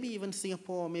Malaysia, maybe even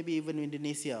Singapore, maybe even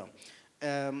Indonesia,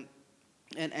 and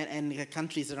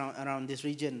countries around this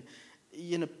region,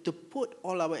 to put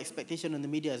all our expectation on the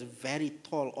media is a very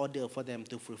tall order for them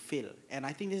to fulfill. And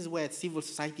I think this is where civil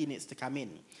society needs to come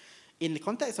in. In the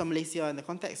context of Malaysia, in the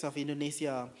context of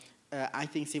Indonesia, I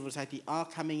think civil society are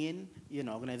coming in.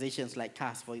 Organizations like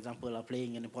CAS, for example, are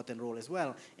playing an important role as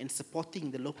well in supporting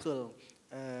the local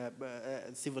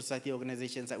civil society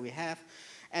organizations that we have.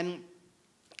 And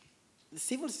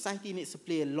civil society needs to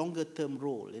play a longer-term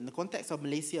role. In the context of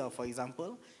Malaysia, for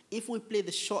example, if we play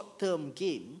the short-term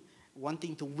game,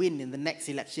 wanting to win in the next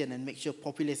election and make sure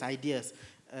populist ideas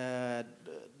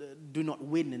do not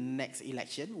win in the next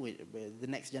election, the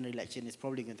next general election is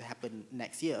probably going to happen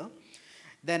next year,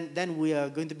 then we are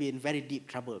going to be in very deep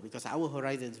trouble because our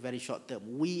horizon is very short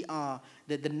term. We are,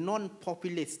 the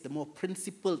non-populists, the more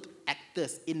principled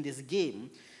actors in this game,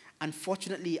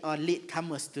 unfortunately are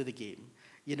latecomers to the game.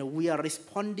 We are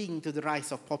responding to the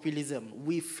rise of populism.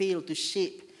 We fail to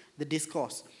shape the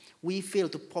discourse. We fail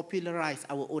to popularize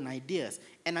our own ideas.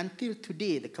 And until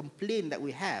today, the complaint that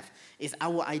we have is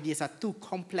our ideas are too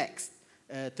complex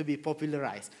to be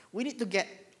popularized. We need to get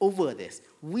over this.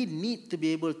 We need to be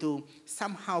able to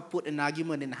somehow put an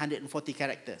argument in 140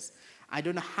 characters. I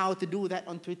don't know how to do that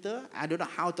on Twitter. I don't know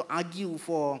how to argue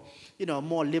for,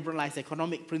 more liberalized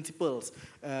economic principles.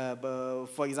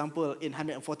 For example, in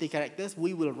 140 characters,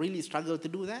 we will really struggle to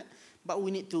do that. But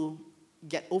we need to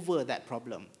get over that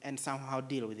problem and somehow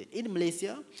deal with it. In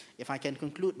Malaysia, if I can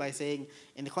conclude by saying,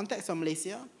 in the context of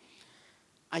Malaysia,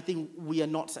 I think we are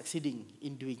not succeeding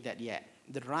in doing that yet.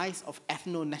 The rise of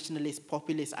ethno-nationalist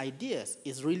populist ideas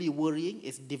is really worrying,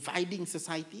 it's dividing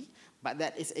society, but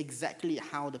that is exactly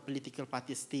how the political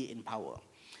parties stay in power.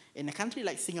 In a country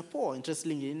like Singapore,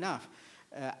 interestingly enough,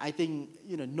 I think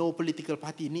no political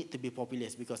party need to be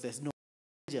populist because there's no.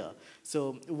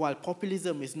 So while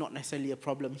populism is not necessarily a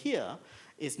problem here,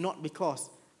 it's not because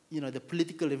the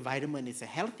political environment is a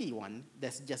healthy one.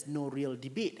 There's just no real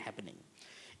debate happening.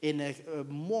 In a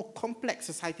more complex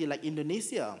society like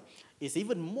Indonesia, it's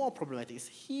even more problematic. It's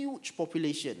a huge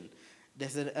population.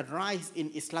 There's a rise in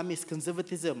Islamist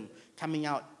conservatism coming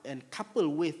out, and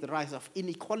coupled with the rise of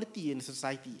inequality in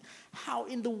society. How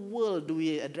in the world do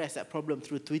we address that problem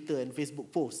through Twitter and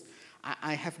Facebook posts?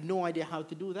 I have no idea how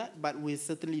to do that, but we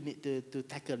certainly need to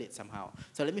tackle it somehow.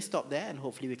 So let me stop there, and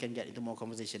hopefully we can get into more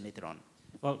conversation later on.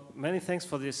 Well, many thanks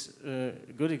for this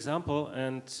good example.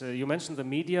 And you mentioned the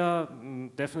media.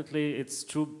 Definitely, it's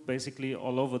true basically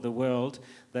all over the world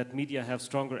that media have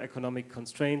stronger economic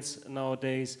constraints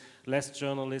nowadays. Less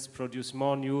journalists produce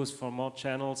more news for more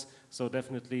channels. So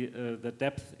definitely the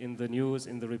depth in the news,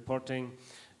 in the reporting,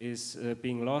 is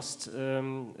being lost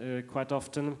quite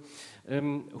often.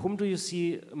 Whom do you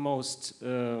see most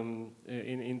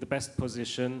in the best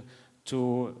position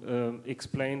to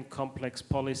explain complex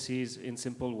policies in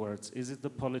simple words? Is it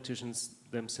the politicians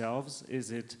themselves?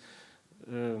 Is it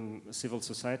civil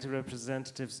society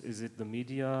representatives? Is it the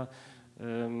media?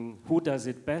 Who does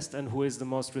it best, and who is the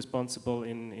most responsible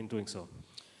in doing so?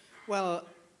 Well,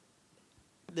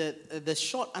 the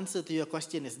short answer to your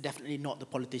question is definitely not the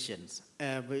politicians.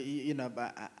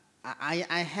 But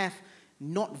I have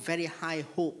not very high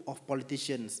hope of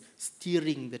politicians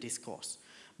steering the discourse,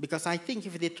 Because I think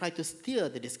if they try to steer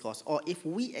the discourse, or if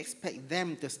we expect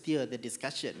them to steer the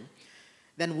discussion,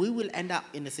 then we will end up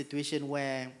in a situation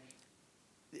where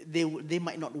they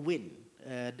might not win.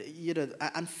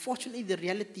 Unfortunately, the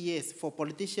reality is for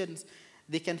politicians,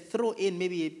 they can throw in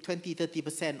maybe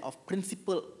 20-30% of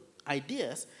principled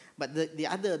ideas, but the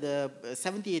other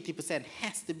 70-80%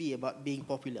 has to be about being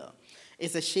popular.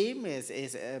 It's a shame,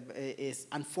 it's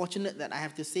unfortunate that I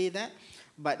have to say that,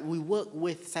 but we work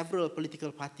with several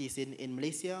political parties in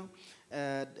Malaysia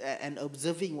and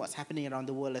observing what's happening around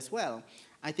the world as well.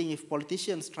 I think if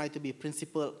politicians try to be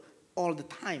principled all the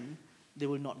time, they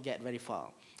will not get very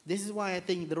far. This is why I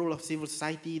think the role of civil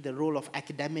society, the role of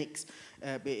academics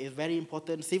is very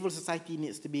important. Civil society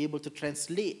needs to be able to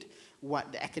translate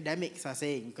what the academics are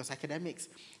saying, because academics,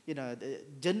 the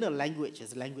journal language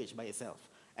is a language by itself.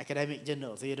 Academic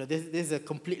journals, this is a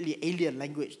completely alien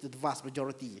language to the vast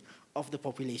majority of the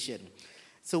population.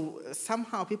 So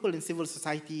somehow people in civil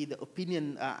society, the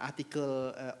opinion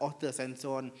article authors and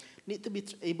so on, need to be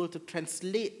able to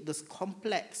translate those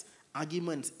complex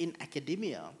arguments in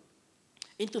academia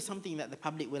into something that the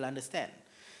public will understand.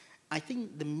 I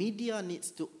think the media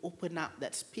needs to open up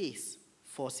that space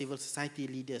for civil society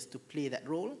leaders to play that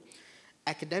role.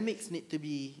 Academics need to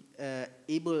be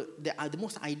able, the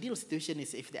most ideal situation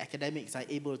is if the academics are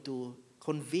able to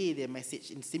convey their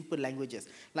message in simple languages,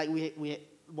 like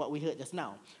what we heard just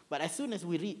now. But as soon as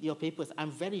we read your papers, I'm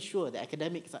very sure the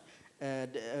academics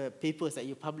papers that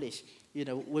you publish,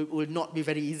 will not be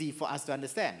very easy for us to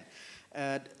understand.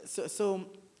 So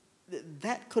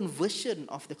that conversion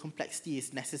of the complexity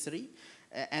is necessary,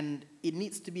 and it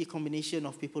needs to be a combination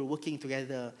of people working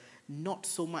together, not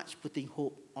so much putting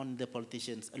hope on the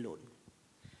politicians alone.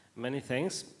 Many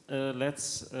thanks.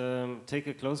 Let's take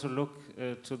a closer look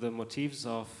to the motives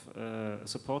of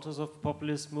supporters of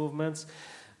populist movements.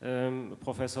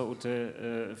 Professor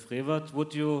Ute Frevert,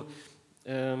 would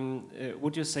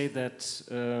you say that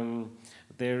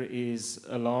there is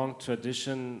a long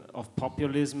tradition of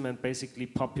populism, and basically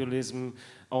populism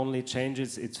only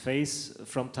changes its face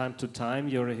from time to time?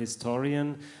 You're a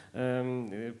historian.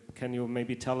 Can you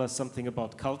maybe tell us something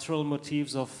about cultural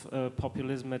motives of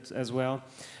populism as well?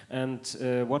 And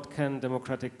what can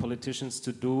democratic politicians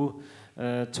do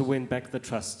to win back the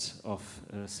trust of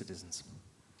citizens?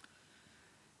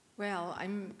 Well,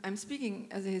 I'm speaking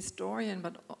as a historian,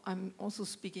 but I'm also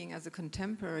speaking as a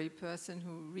contemporary person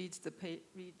who reads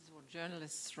what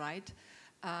journalists write,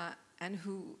 and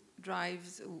who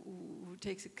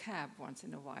takes a cab once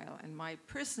in a while. And my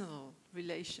personal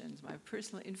relations, my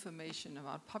personal information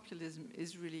about populism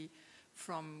is really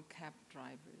from cab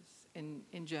drivers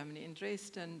in Germany, in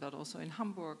Dresden, but also in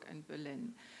Hamburg and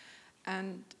Berlin.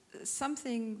 And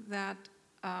something that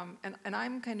and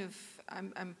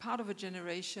I'm part of a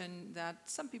generation that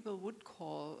some people would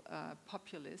call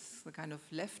populists, the kind of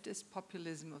leftist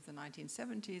populism of the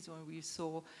 1970s, when we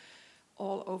saw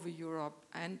all over Europe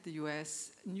and the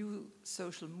US new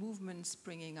social movements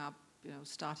springing up,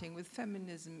 starting with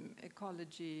feminism,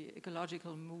 ecology,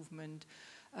 ecological movement,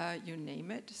 you name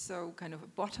it. So kind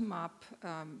of bottom-up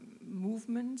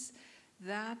movements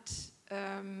that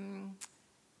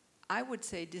I would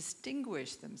say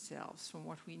distinguish themselves from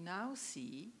what we now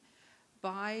see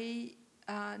by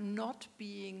not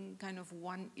being kind of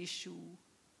one-issue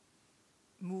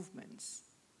movements.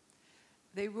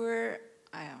 We were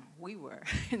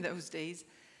in those days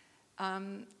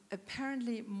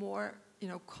apparently more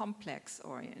complex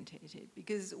orientated,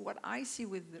 because what I see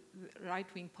with the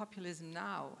right-wing populism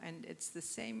now, and it's the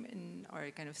same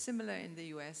or kind of similar in the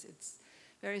US, it's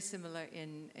very similar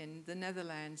in the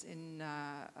Netherlands, in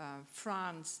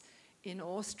France, in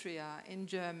Austria, in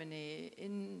Germany,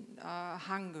 in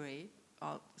Hungary.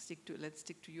 Let's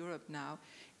stick to Europe now.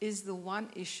 Is the one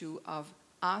issue of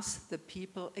us, the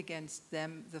people, against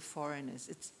them, the foreigners.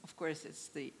 Of course, it's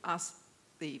us,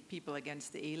 the people,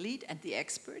 against the elite and the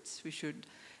experts. We should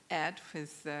add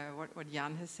with what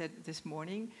Jan has said this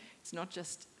morning. It's not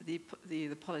just the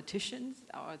politicians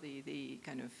or the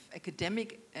kind of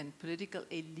academic and political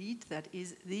elite that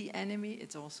is the enemy.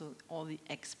 It's also all the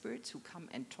experts who come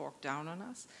and talk down on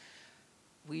us.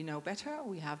 We know better.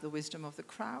 We have the wisdom of the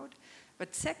crowd.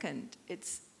 But second,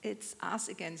 it's us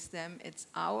against them. It's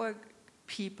our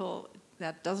people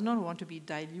that does not want to be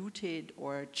diluted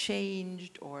or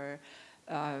changed or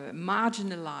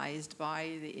marginalized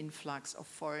by the influx of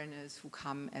foreigners who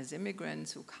come as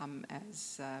immigrants, who come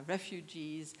as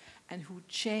refugees, and who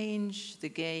change the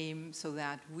game so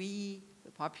that we,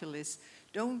 the populists,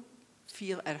 don't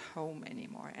feel at home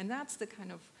anymore. And that's the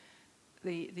kind of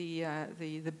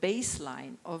the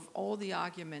baseline of all the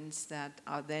arguments that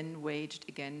are then waged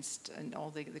against, and all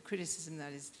the criticism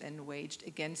that is then waged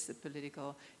against the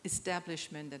political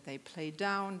establishment, that they play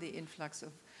down the influx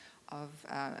of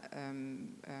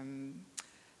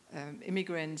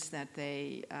immigrants, that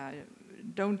they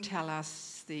don't tell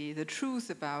us the truth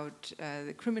about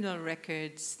the criminal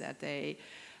records, that they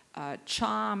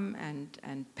charm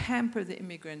and pamper the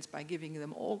immigrants by giving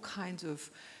them all kinds of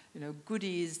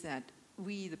goodies that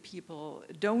we, the people,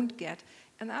 don't get.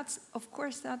 And that's, of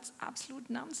course, that's absolute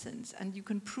nonsense. And you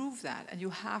can prove that, and you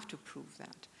have to prove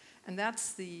that. And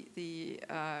that's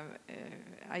I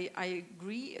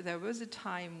agree, there was a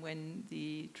time when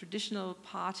the traditional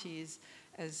parties,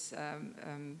 as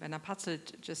Werner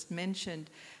Patzelt just mentioned,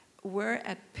 were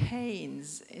at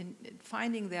pains in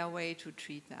finding their way to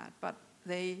treat that. But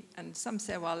they, and some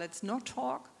say, well, let's not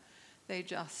talk. They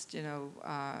just,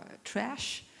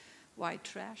 trash, white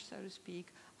trash, so to speak.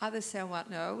 Others say, well,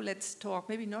 no, let's talk,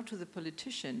 maybe not to the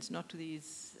politicians, not to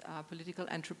these political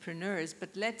entrepreneurs, but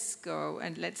let's go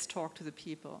and let's talk to the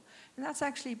people. And that's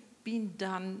actually been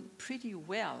done pretty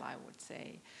well, I would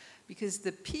say, because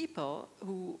the people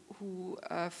who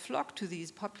flock to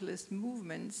these populist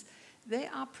movements, they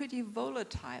are pretty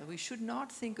volatile. We should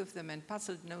not think of them, and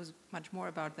Patzelt knows much more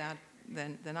about that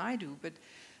than I do, but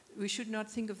we should not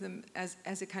think of them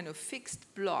as a kind of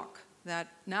fixed block that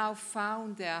now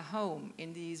found their home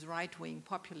in these right-wing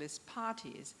populist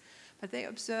parties. But they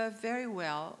observe very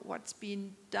well what's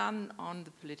been done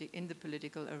in the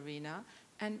political arena,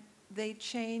 and they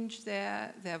change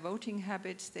their voting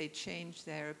habits, they change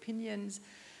their opinions.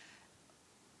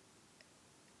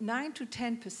 9 to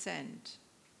 10%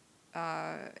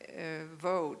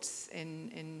 votes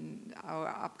in our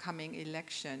upcoming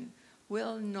election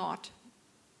will not,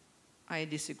 I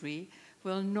disagree,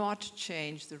 will not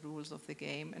change the rules of the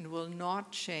game and will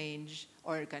not change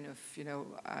or kind of,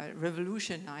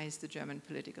 revolutionize the German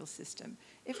political system.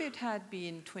 If it had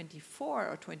been 24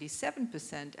 or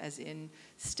 27%, as in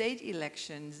state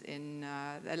elections in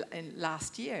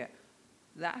last year,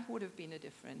 that would have been a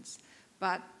difference.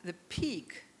 But the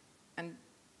peak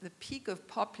of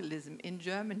populism in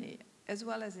Germany, as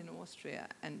well as in Austria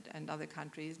and other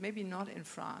countries, maybe not in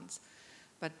France,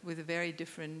 but with a very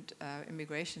different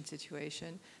immigration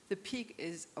situation, the peak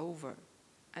is over.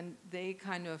 And they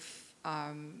kind of,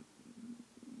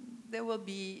 there will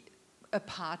be a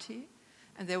party,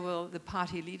 and the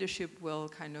party leadership will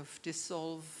kind of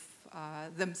dissolve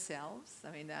themselves.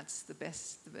 I mean, that's the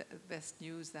best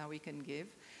news that we can give.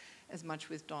 As much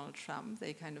with Donald Trump,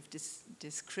 they kind of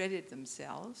discredit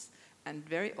themselves, and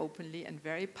very openly and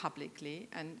very publicly,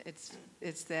 and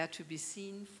it's there to be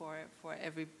seen for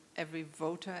every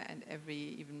voter and every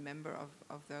even member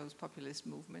of those populist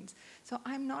movements. So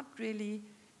I'm not really,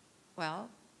 well,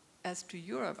 as to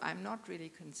Europe, I'm not really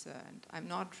concerned. I'm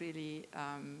not really,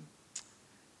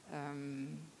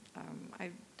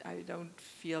 I don't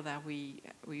feel that we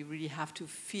really have to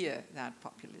fear that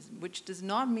populism, which does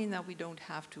not mean that we don't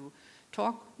have to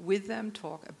talk with them,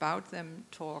 talk about them,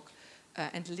 talk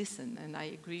and listen. And I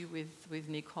agree with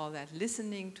Nicole that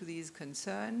listening to these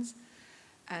concerns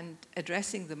and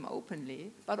addressing them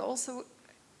openly, but also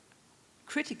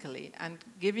critically, and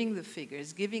giving the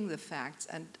figures, giving the facts,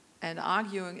 and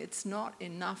arguing it's not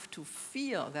enough to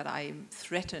feel that I'm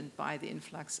threatened by the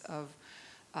influx of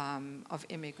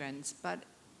immigrants, but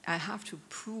I have to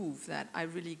prove that I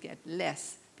really get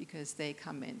less because they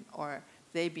come in, or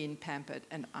they've been pampered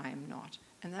and I'm not.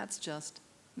 And that's just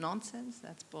nonsense,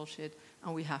 that's bullshit,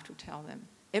 and we have to tell them,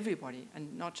 everybody,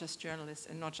 and not just journalists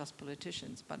and not just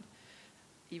politicians, but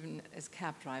even as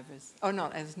cab drivers, or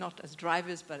not as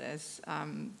drivers, but as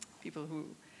people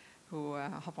who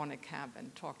hop on a cab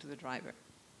and talk to the driver.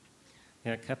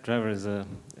 Yeah, cab driver is a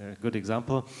good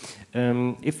example.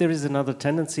 If there is another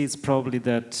tendency, it's probably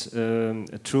that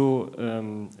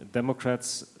true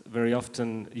Democrats very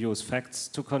often use facts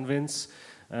to convince,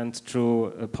 and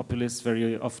true populists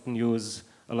very often use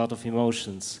a lot of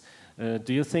emotions.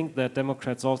 Do you think that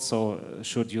Democrats also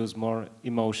should use more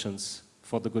emotions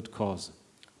for the good cause?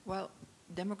 Well,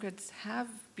 Democrats have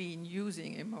been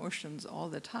using emotions all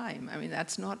the time. I mean,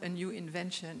 that's not a new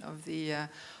invention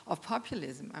of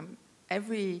populism.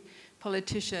 Every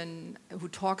politician who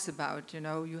talks about,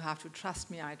 you have to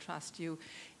trust me, I trust you,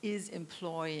 is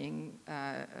employing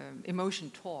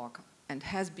emotion talk and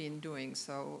has been doing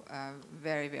so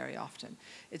very, very often.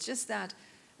 It's just that,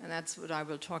 and that's what I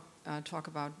will talk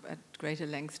about at greater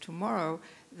length tomorrow,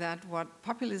 that what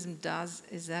populism does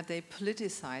is that they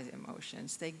politicize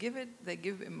emotions. They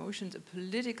give emotions a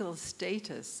political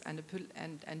status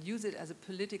and use it as a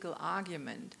political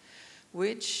argument,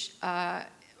 which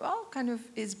well, kind of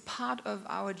is part of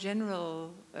our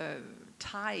general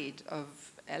tide of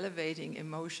elevating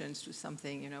emotions to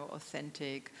something, you know,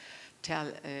 authentic,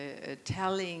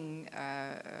 telling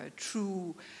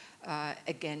true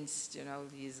against, you know,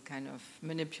 these kind of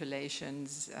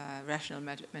manipulations, rational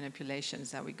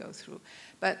manipulations that we go through.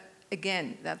 But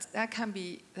again, that can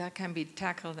be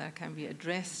tackled, that can be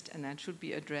addressed, and that should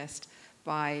be addressed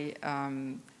by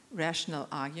rational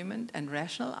argument, and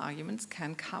rational arguments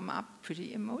can come up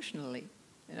pretty emotionally.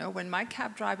 You know, when my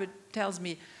cab driver tells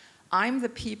me, I'm the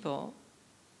people,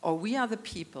 or we are the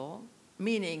people,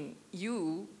 meaning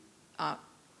you are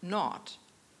not,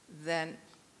 then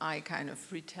I kind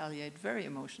of retaliate very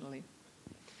emotionally.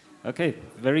 Okay,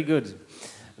 very good.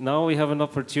 Now we have an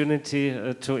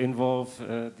opportunity to involve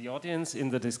the audience in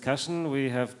the discussion. We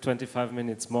have 25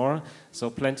 minutes more, so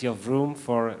plenty of room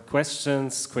for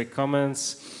questions, quick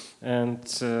comments. And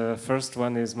first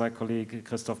one is my colleague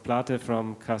Christoph Plate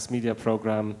from Cars Media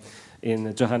Program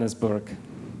in Johannesburg.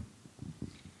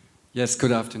 Yes,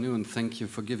 good afternoon. Thank you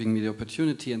for giving me the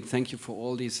opportunity, and thank you for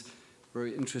all these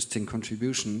very interesting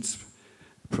contributions.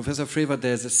 Professor Frewer,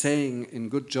 there's a saying in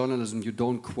good journalism, you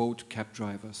don't quote cab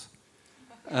drivers.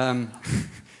 I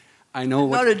know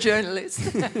not a journalist.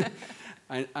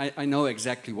 I know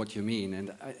exactly what you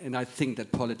mean, and I think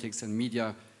that politics and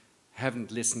media haven't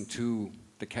listened to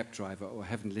the cab driver or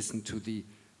haven't listened to the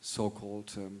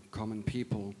so-called common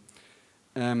people.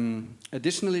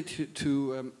 Additionally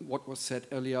to what was said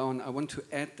earlier on, I want to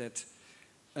add that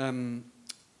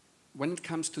when it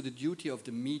comes to the duty of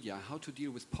the media, how to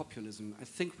deal with populism, I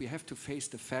think we have to face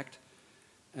the fact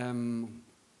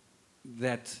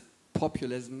that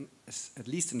populism, at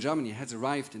least in Germany, has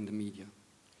arrived in the media.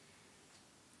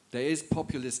 There is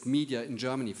populist media in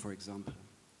Germany, for example.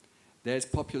 There is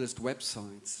populist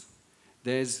websites.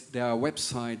 There are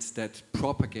websites that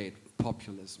propagate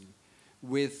populism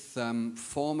with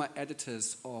former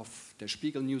editors of Der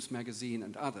Spiegel News magazine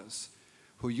and others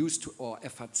who used to, or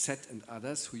FAZ and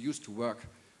others, who used to work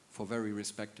for very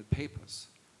respected papers.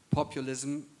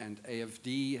 Populism and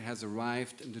AfD has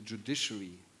arrived in the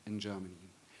judiciary in Germany.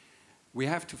 We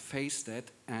have to face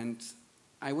that, and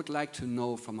I would like to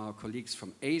know from our colleagues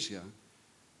from Asia,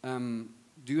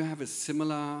 do you have a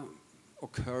similar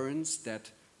occurrence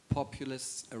that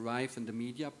populists arrive in the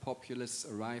media, populists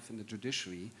arrive in the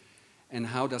judiciary, and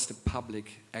how does the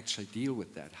public actually deal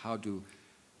with that? How do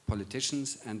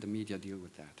politicians and the media deal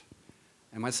with that?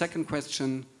 And my second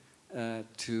question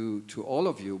to all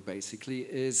of you basically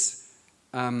is,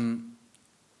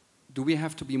 do we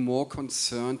have to be more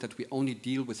concerned that we only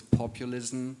deal with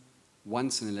populism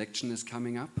once an election is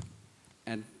coming up,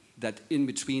 and that in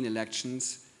between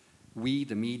elections we,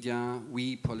 the media,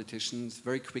 we politicians,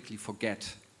 very quickly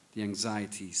forget the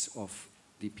anxieties of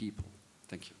the people?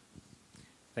 Thank you.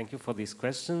 Thank you for these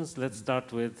questions. Let's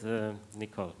start with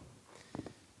Nicole.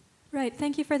 Right,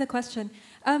 thank you for the question.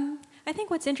 I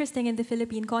think what's interesting in the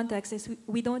Philippine context is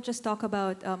we don't just talk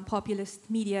about populist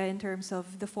media in terms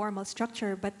of the formal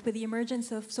structure, but with the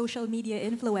emergence of social media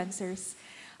influencers,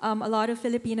 a lot of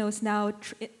Filipinos now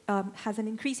has an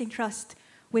increasing trust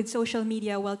with social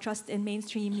media, while trust in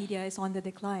mainstream media is on the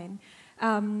decline.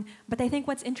 But I think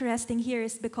what's interesting here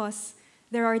is because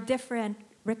there are different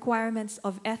requirements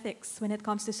of ethics when it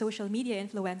comes to social media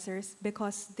influencers,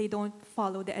 because they don't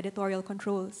follow the editorial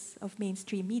controls of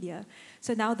mainstream media.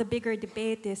 So now the bigger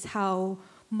debate is how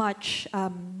much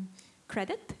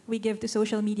credit we give to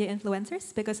social media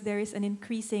influencers, because there is an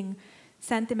increasing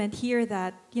sentiment here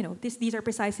that, you know, these are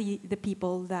precisely the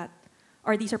people that,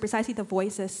 or these are precisely the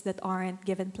voices that aren't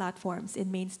given platforms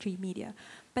in mainstream media.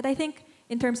 But I think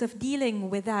in terms of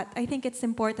dealing with that, I think it's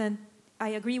important.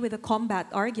 I agree with the combat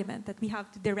argument that we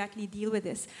have to directly deal with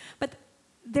this. But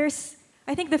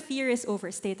I think the fear is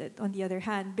overstated on the other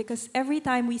hand, because every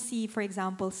time we see, for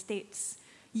example, states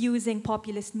using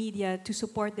populist media to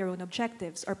support their own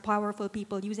objectives, or powerful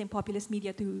people using populist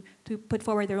media to put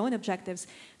forward their own objectives,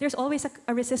 there's always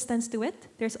a resistance to it.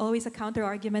 There's always a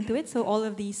counter-argument to it. So all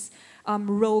of these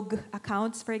rogue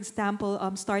accounts, for example,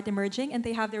 start emerging, and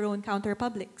they have their own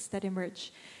counter-publics that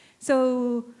emerge.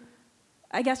 So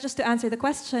I guess just to answer the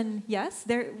question, yes,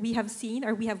 we have seen,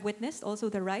 or we have witnessed also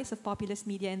the rise of populist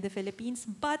media in the Philippines,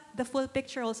 but the full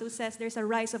picture also says there's a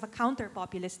rise of a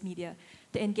counter-populist media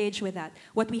to engage with that.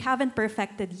 What we haven't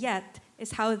perfected yet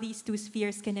is how these two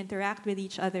spheres can interact with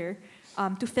each other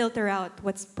to filter out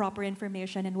what's proper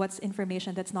information and what's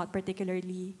information that's not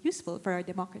particularly useful for our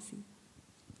democracy.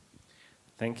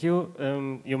 Thank you.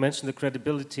 You mentioned the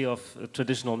credibility of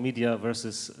traditional media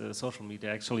versus social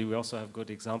media. Actually, we also have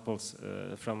good examples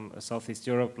from Southeast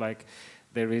Europe, like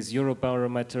There is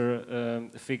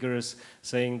Eurobarometer figures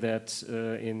saying that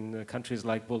in countries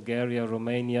like Bulgaria,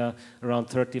 Romania, around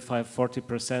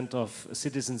 35–40% of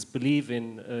citizens believe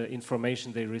in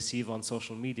information they receive on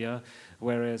social media,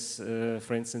 whereas,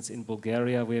 for instance, in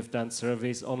Bulgaria, we have done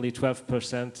surveys, only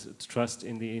 12% trust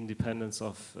in the independence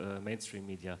of mainstream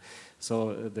media.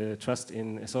 So the trust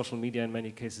in social media in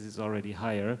many cases is already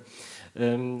higher.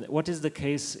 What is the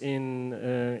case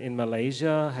in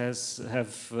Malaysia?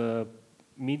 Have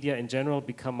media in general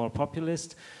become more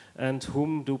populist, and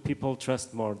whom do people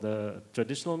trust more, the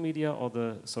traditional media or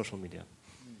the social media?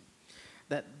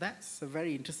 That's a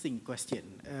very interesting question,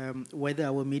 whether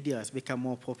our media has become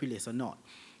more populist or not.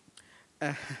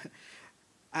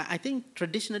 I think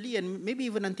traditionally, and maybe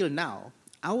even until now,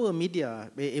 our media,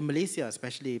 in Malaysia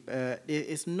especially,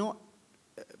 is not,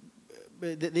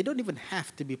 they don't even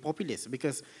have to be populist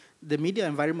because the media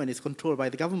environment is controlled by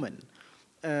the government.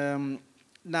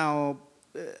 Now,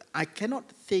 I cannot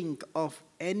think of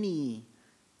any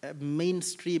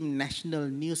mainstream national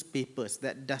newspapers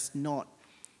that does not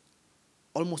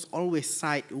almost always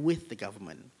side with the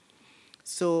government.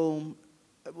 So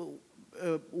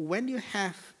when you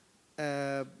have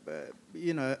a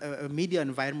media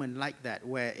environment like that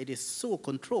where it is so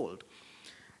controlled,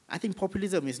 I think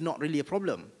populism is not really a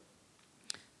problem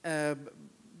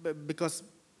because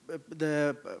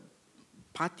the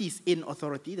parties in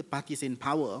authority, the parties in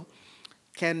power,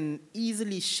 can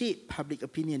easily shape public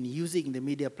opinion using the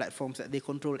media platforms that they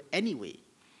control anyway.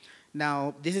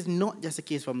 Now, this is not just a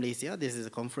case for Malaysia. This is a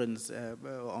conference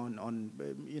on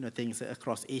things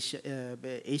across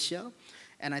Asia.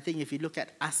 And I think if you look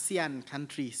at ASEAN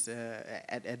countries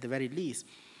at the very least,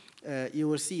 you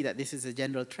will see that this is a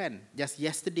general trend. Just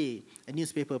yesterday, a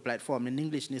newspaper platform, an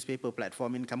English newspaper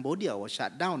platform in Cambodia was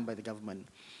shut down by the government,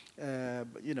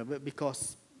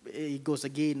 because it goes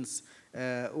against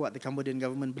what the Cambodian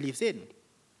government believes in.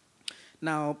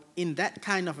 Now, in that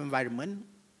kind of environment,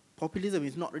 populism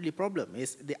is not really a problem.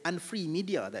 It's the unfree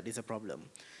media that is a problem.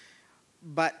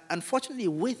 But unfortunately,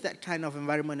 with that kind of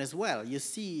environment as well, you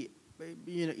see,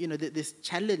 this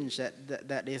challenge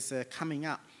that is coming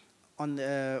up on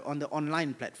the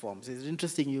online platforms. It's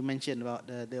interesting you mentioned about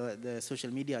the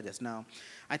social media just now.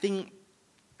 I think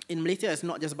in Malaysia, it's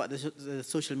not just about the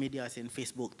social media, as in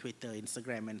Facebook, Twitter,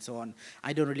 Instagram, and so on.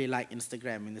 I don't really like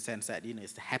Instagram in the sense that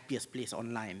it's the happiest place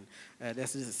online. There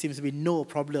seems to be no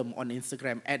problem on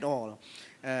Instagram at all.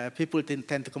 People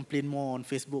tend to complain more on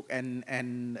Facebook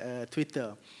and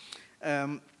Twitter.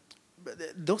 But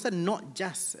those are not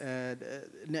just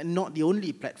not the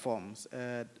only platforms.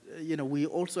 We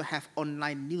also have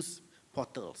online news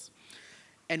portals.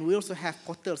 And we also have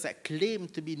portals that claim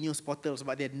to be news portals,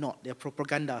 but they're not. They're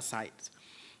propaganda sites.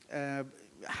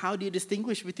 How do you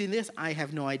distinguish between this? I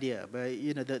have no idea. But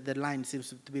the line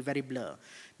seems to be very blurred.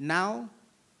 Now,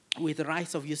 with the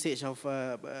rise of usage of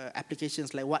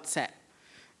applications like WhatsApp,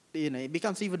 it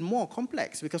becomes even more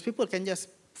complex because people can just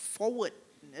forward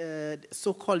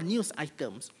so-called news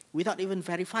items without even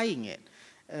verifying it.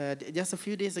 Just a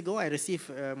few days ago, I received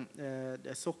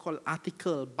a so-called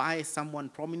article by someone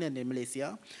prominent in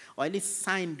Malaysia, or at least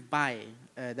signed by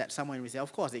that someone in Malaysia.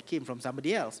 Of course, it came from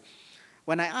somebody else.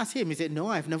 When I asked him, he said, no,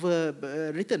 I've never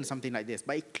written something like this,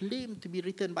 but it claimed to be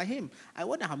written by him. I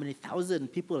wonder how many thousand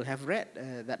people have read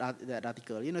that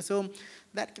article. So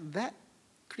that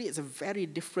creates a very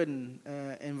different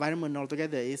environment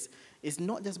altogether. It's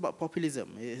not just about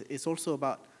populism. It's also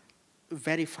about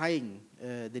verifying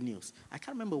the news. I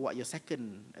can't remember what your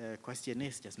second question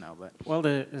is just now, but well,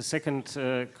 the second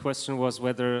question was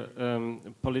whether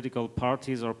political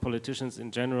parties or politicians in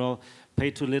general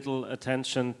pay too little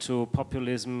attention to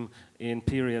populism in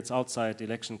periods outside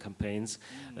election campaigns.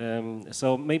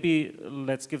 So maybe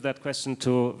let's give that question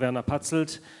to Werner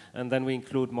Patzelt, and then we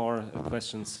include more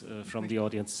questions from the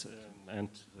audience and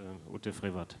Ute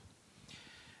Frevert.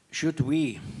 Should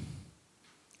we,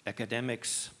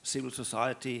 academics, civil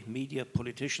society, media,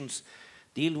 politicians,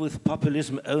 deal with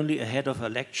populism only ahead of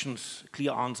elections?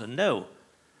 Clear answer, no.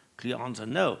 Clear answer,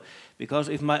 no. Because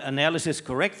if my analysis is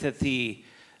correct that the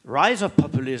rise of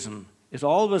populism is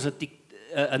always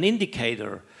an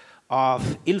indicator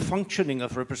of ill functioning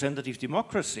of representative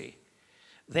democracy,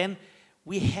 then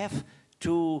we have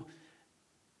to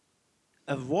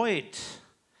avoid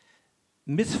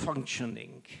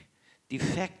misfunctioning,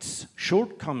 defects,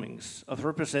 shortcomings of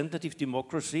representative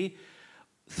democracy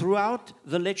throughout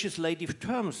the legislative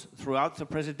terms, throughout the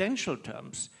presidential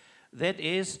terms. That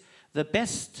is, the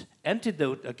best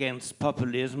antidote against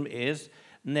populism is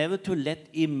never to let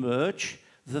emerge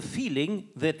the feeling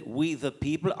that we, the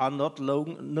people, are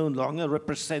no longer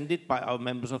represented by our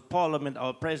members of parliament,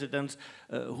 our presidents,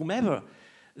 whomever.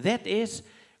 That is,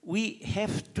 we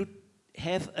have to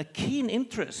have a keen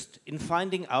interest in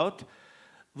finding out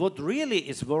what really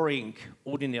is worrying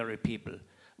ordinary people,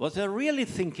 what they're really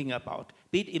thinking about,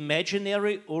 be it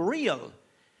imaginary or real.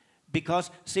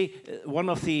 Because, see, one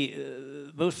of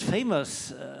the most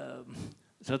famous,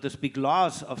 so to speak,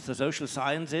 laws of the social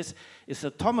sciences is the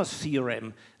Thomas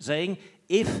theorem, saying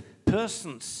if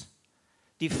persons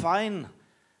define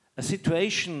a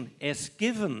situation as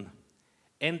given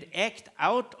and act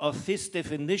out of this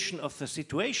definition of the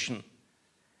situation,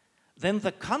 then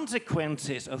the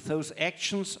consequences of those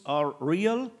actions are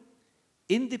real,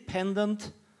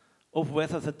 independent of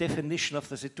whether the definition of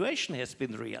the situation has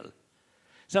been real.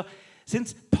 So,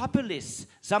 since populists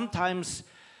sometimes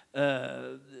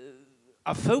are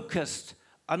focused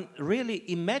on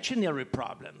really imaginary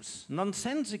problems,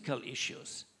 nonsensical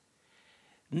issues,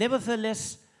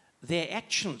 nevertheless, their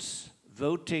actions,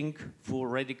 voting for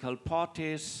radical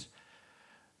parties,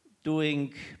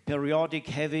 doing periodic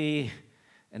heavy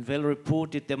and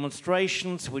well-reported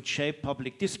demonstrations which shape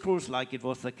public discourse, like it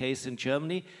was the case in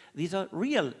Germany, these are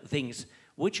real things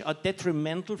which are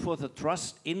detrimental for the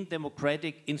trust in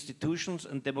democratic institutions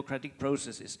and democratic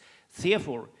processes.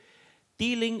 Therefore,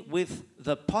 dealing with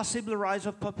the possible rise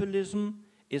of populism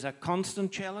is a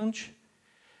constant challenge.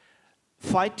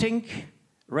 Fighting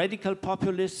radical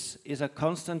populists is a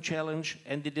constant challenge,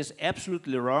 and it is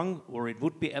absolutely wrong, or it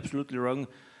would be absolutely wrong,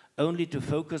 only to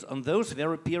focus on those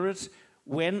very periods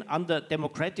when, under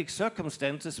democratic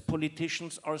circumstances,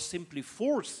 politicians are simply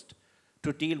forced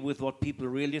to deal with what people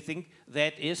really think,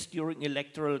 that is, during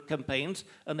electoral campaigns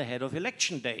and ahead of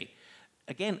election day.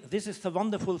 Again, this is the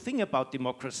wonderful thing about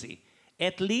democracy.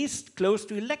 At least close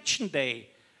to election day,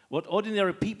 what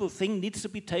ordinary people think needs to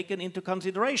be taken into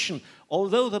consideration.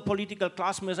 Although the political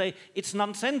class may say, it's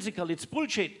nonsensical, it's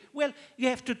bullshit. Well, you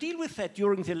have to deal with that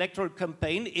during the electoral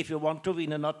campaign if you want to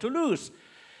win and not to lose.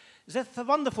 That's the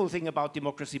wonderful thing about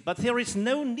democracy. But there is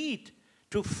no need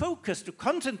to focus, to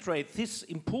concentrate this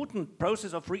important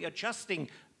process of readjusting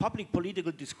public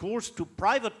political discourse to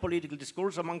private political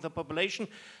discourse among the population,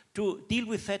 to deal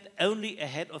with that only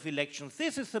ahead of elections.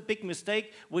 This is the big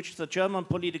mistake which the German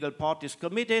political parties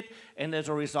committed, and as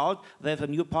a result, they have a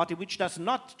new party which does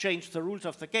not change the rules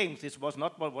of the game. This was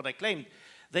not what I claimed.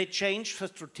 They changed the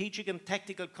strategic and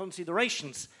tactical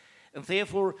considerations. And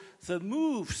therefore, the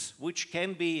moves which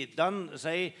can be done,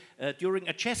 say, during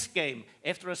a chess game,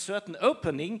 after a certain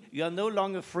opening, you are no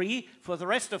longer free for the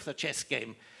rest of the chess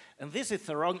game. And this is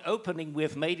the wrong opening we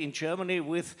have made in Germany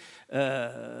with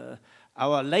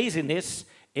our laziness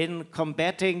in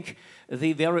combating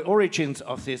the very origins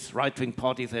of this right-wing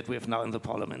party that we have now in the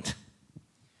parliament.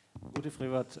 Ute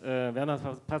Frevert, Werner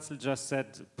Patzel just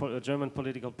said German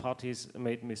political parties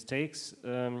made mistakes.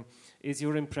 Is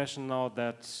your impression now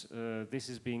that this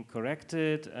is being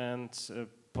corrected and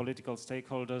political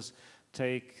stakeholders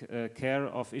take care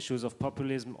of issues of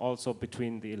populism also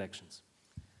between the elections?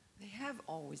 They have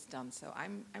always done so. I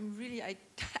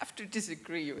have to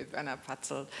disagree with Werner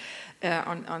Patzel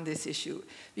on this issue,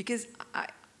 because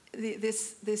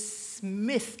this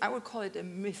myth, I would call it a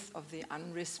myth of the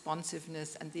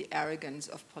unresponsiveness and the arrogance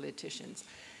of politicians.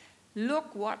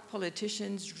 Look what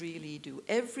politicians really do.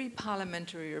 Every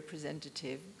parliamentary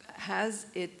representative has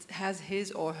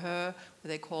his or her, what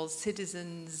they call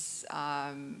citizens'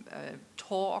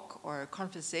 talk or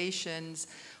conversations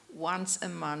once a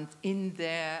month in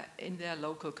their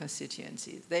local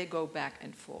constituencies. They go back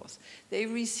and forth. They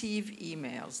receive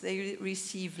emails. They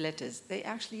receive letters. They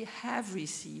actually have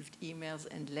received emails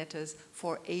and letters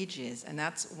for ages. And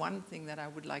that's one thing that I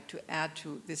would like to add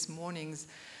to this morning's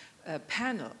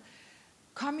panel.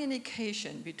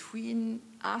 Communication between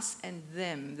us and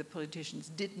them, the politicians,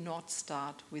 did not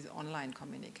start with online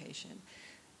communication.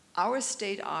 Our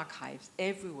state archives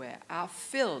everywhere are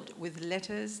filled with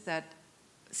letters that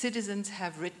citizens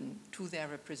have written to their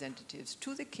representatives,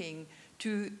 to the king,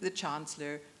 to the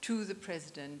chancellor, to the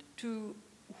president, to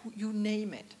you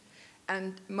name it.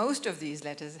 And most of these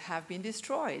letters have been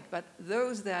destroyed, but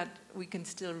those that we can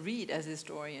still read as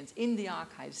historians in the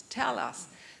archives tell us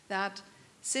that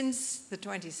since the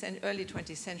early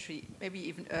 20th century, maybe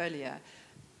even earlier,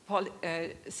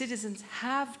 citizens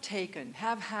have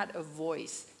had a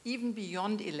voice, even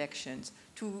beyond elections,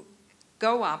 to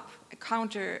go up,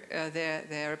 counter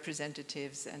their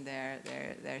representatives and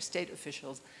their state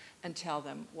officials and tell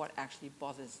them what actually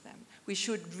bothers them. We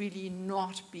should really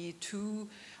not be too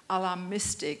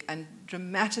alarmistic and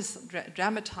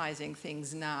dramatizing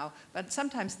things now, but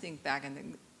sometimes think back and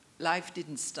think life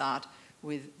didn't start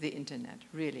with the internet,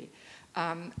 really.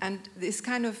 And this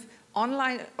kind of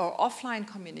online or offline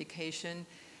communication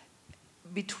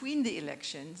between the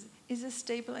elections is a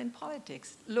staple in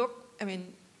politics. Look, I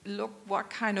mean, look what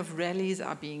kind of rallies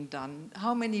are being done.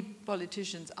 How many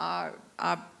politicians are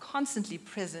constantly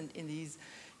present in these,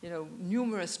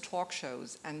 numerous talk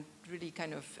shows and really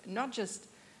kind of not just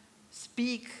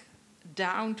speak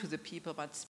down to the people,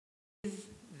 but speak with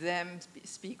them,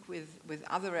 speak with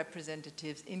other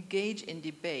representatives, engage in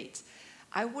debates.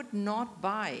 I would not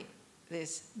buy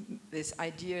this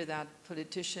idea that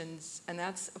politicians, and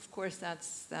that's, of course,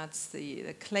 that's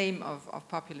the claim of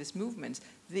populist movements,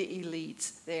 the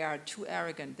elites, they are too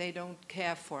arrogant, they don't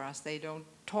care for us, they don't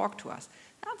talk to us.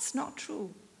 That's not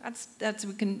true.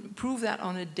 We can prove that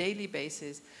on a daily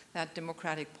basis, that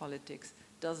democratic politics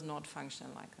does not function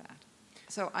like that.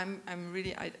 So I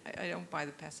don't buy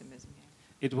the pessimism here.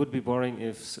 It would be boring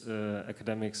if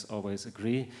academics always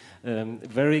agree.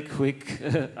 Very quick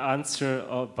answer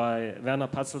by Werner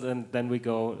Patzel, and then we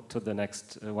go to the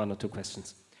next one or two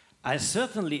questions. I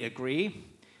certainly agree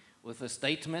with the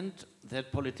statement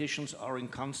that politicians are in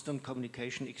constant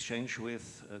communication exchange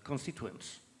with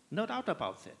constituents. No doubt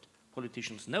about that.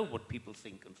 Politicians know what people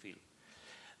think and feel.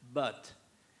 But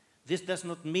this does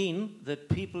not mean that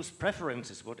people's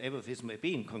preferences, whatever this may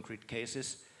be in concrete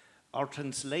cases, are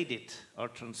translated, are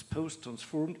transposed,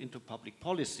 transformed into public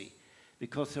policy,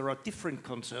 because there are different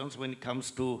concerns when it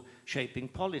comes to shaping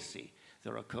policy.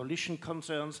 There are coalition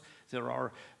concerns, there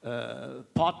are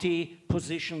party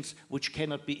positions which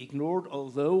cannot be ignored,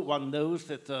 although one knows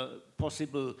that the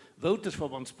possible voters for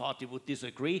one's party would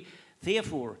disagree.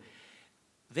 Therefore,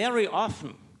 very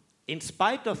often, in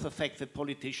spite of the fact that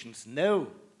politicians know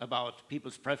about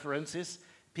people's preferences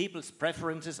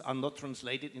are not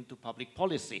translated into public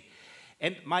policy.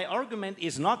 And my argument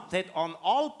is not that on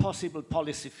all possible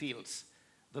policy fields,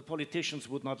 the politicians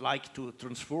would not like to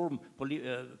transform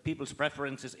people's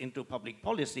preferences into public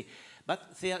policy,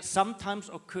 but there sometimes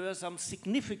occur some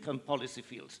significant policy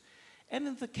fields. And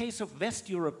in the case of West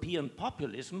European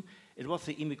populism, it was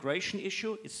the immigration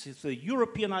issue, it's the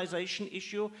Europeanization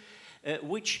issue,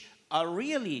 which are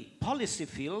really policy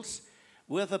fields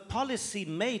where the policy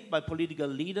made by political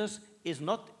leaders is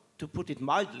not, to put it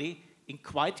mildly, in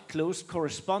quite close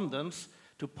correspondence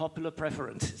to popular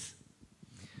preferences.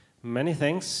 Many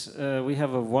thanks. We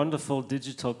have a wonderful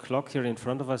digital clock here in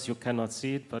front of us. You cannot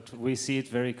see it, but we see it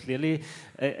very clearly.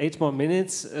 8 more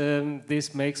minutes.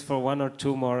 This makes for 1 or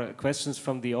 2 more questions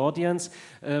from the audience.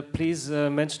 Please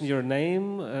mention your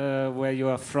name, where you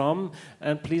are from,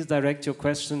 and please direct your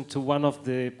question to one of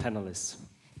the panelists.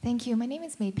 Thank you. My name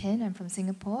is Mei Pin. I'm from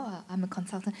Singapore. I'm a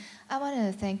consultant. I want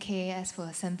to thank KAS for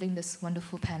assembling this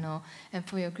wonderful panel and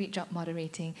for your great job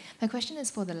moderating. My question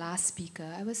is for the last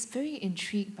speaker. I was very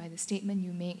intrigued by the statement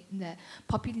you made that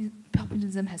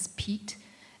populism has peaked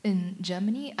in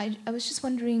Germany. I was just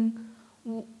wondering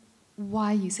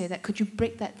why you say that. Could you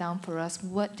break that down for us?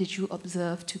 What did you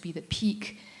observe to be the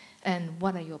peak, and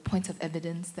what are your points of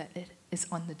evidence that it is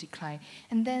on the decline?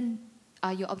 And then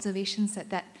are your observations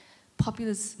that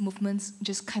populist movements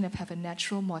just kind of have a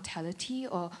natural mortality,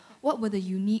 or what were the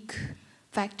unique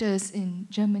factors in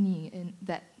Germany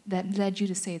that led you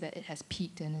to say that it has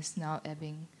peaked and is now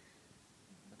ebbing?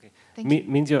 Okay.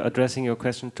 Means you're addressing your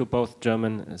question to both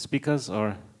German speakers,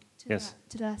 or yes?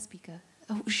 To the last speaker.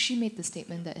 Oh, she made the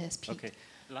statement that it has peaked. Okay.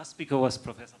 The last speaker was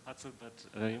Professor Patzel, but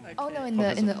oh no, in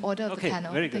the order of the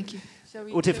panel. Very good. Thank you. Shall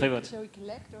we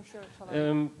collect, or shall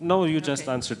I? No, you just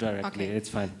answer directly. Okay. It's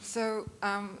fine. So,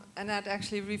 and that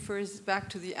actually refers back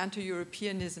to the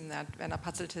anti-Europeanism that Werner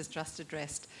Patzel has just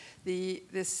addressed.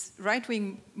 This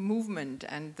right-wing movement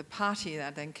and the party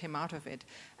that then came out of it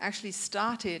actually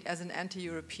started as an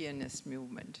anti-Europeanist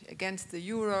movement against the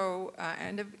euro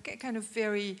and a kind of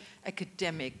very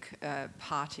academic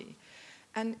party.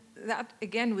 And that,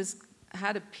 again,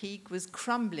 had a peak, was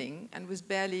crumbling, and was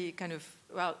barely kind of,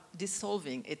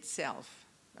 dissolving itself.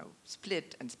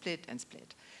 Split and split and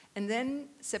split. And then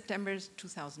September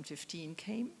 2015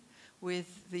 came with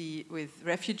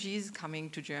refugees coming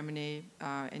to Germany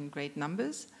in great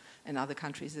numbers, and other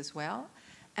countries as well.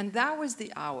 And that was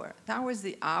the hour. That was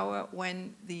the hour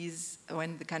when the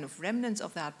kind of remnants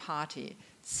of that party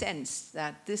sensed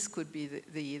that this could be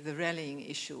the rallying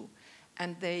issue.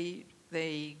 And they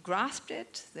grasped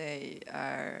it, they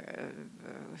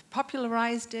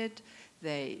popularized it,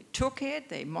 they took it,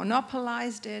 they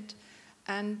monopolized it,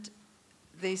 and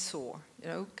they saw,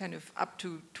 kind of up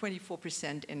to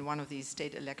 24% in one of these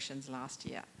state elections last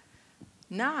year.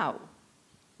 Now,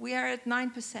 we are at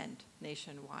 9%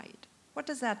 nationwide. What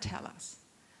does that tell us?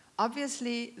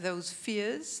 Obviously, those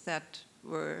fears that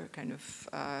were kind of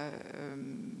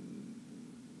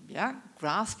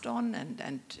grasped on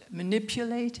and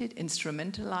manipulated,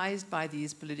 instrumentalized by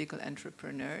these political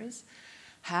entrepreneurs,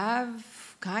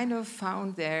 have kind of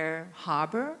found their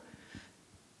harbor.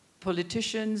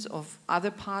 Politicians of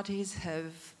other parties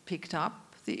have picked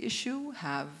up the issue,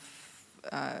 have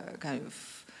kind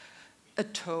of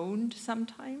atoned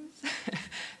sometimes.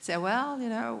 Say, well, you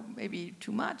know, maybe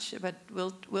too much, but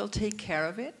we'll take care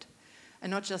of it. And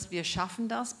not just wir schaffen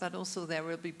das, but also there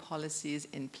will be policies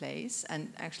in place.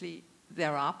 And actually,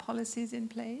 there are policies in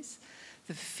place.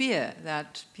 The fear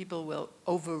that people will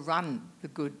overrun the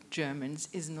good Germans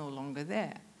is no longer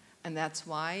there. And that's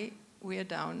why we are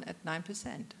down at 9%.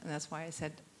 And that's why I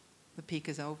said the peak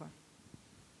is over.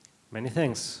 Many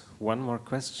thanks. One more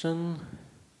question.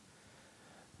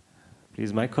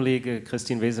 Please, my colleague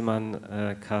Christine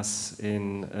Wesemann, CAS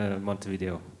in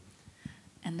Montevideo.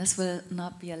 And this will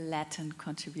not be a Latin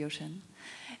contribution.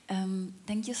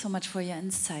 Thank you so much for your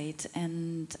insight.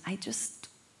 And I just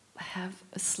have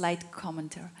a slight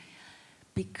commentary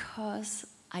because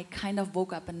I kind of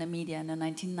woke up in the media in the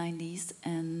 1990s,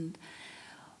 and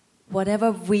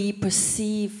whatever we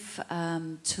perceive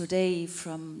today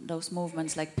from those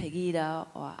movements like Pegida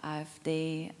or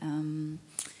AfD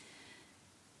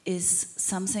is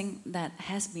something that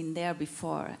has been there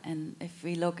before. And if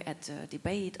we look at the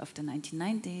debate of the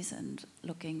 1990s and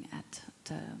looking at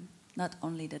not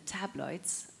only the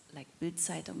tabloids, like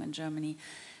Bild-Zeitung in Germany,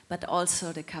 but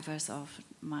also the covers of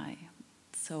my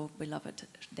so beloved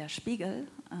Der Spiegel,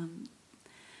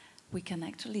 we can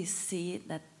actually see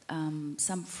that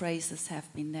some phrases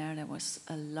have been there. There was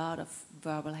a lot of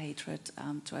verbal hatred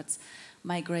towards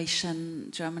migration.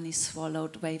 Germany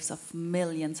swallowed waves of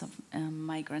millions of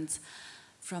migrants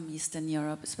from Eastern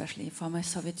Europe, especially former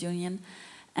Soviet Union.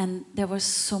 And there was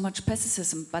so much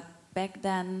pessimism, but back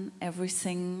then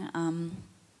everything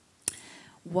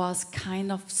was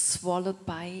kind of swallowed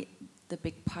by the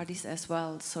big parties as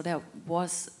well. So there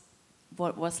was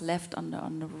what was left on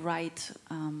the right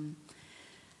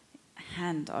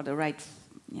hand, or the right,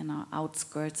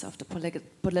 outskirts of the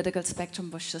political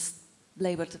spectrum was just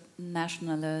labeled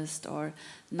nationalist or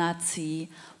Nazi,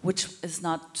 which is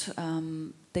not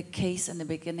the case in the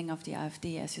beginning of the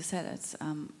AfD. As you said, it's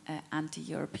an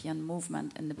anti-European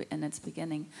movement in its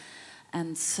beginning.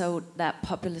 And so that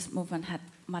populist movement had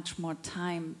much more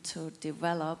time to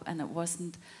develop, and it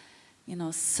wasn't,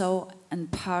 so in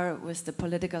par with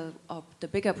the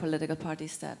bigger political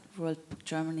parties that ruled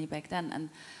Germany back then. And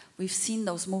we've seen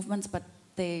those movements, but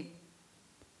they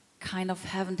kind of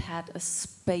haven't had a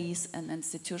space, an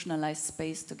institutionalized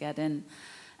space to get in.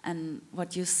 And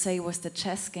what you say was the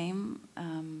chess game,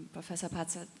 Professor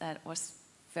Patzel, that was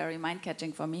very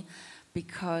mind-catching for me,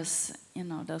 because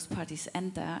those parties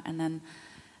enter and then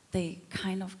they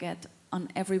kind of get on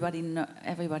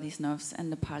everybody's nerves in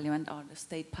the parliament or the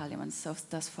state parliament so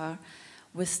thus far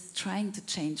with trying to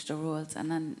change the rules.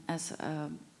 And then as a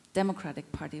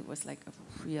democratic party was like a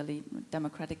really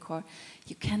democratic core,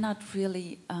 you cannot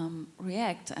really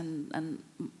react, and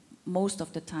most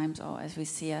of the times, or as we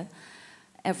see it,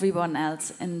 everyone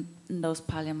else in those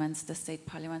parliaments, the state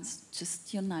parliaments,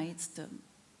 just unites the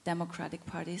democratic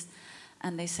parties,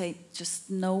 and they say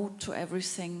just no to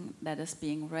everything that is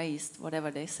being raised, whatever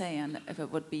they say. And if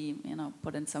it would be,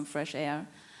 put in some fresh air,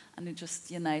 and they just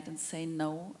unite and say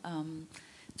no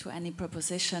to any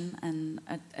proposition. And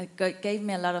it gave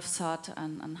me a lot of thought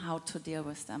on how to deal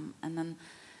with them. And then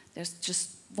there's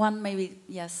just one, maybe,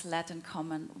 yes, Latin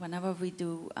comment. Whenever we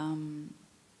do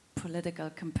political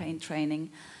campaign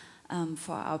training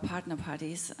for our partner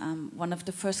parties, one of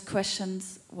the first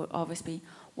questions will always be,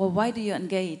 well, why do you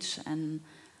engage? And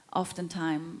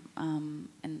oftentimes,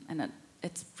 and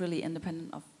it's really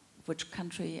independent of which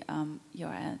country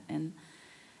you're in,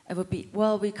 it would be,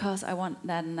 well, because I want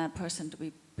that and that person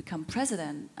to become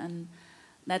president. And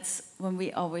that's when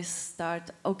we always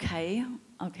start, okay,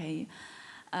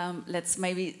 let's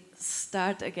maybe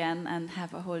start again and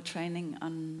have a whole training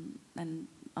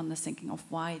on the thinking of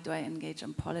why do I engage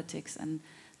in politics, and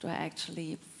do I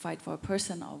actually fight for a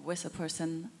person or with a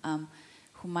person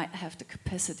who might have the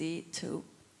capacity to,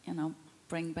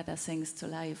 bring better things to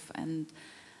life. And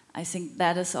I think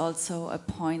that is also a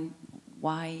point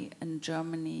why in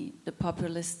Germany the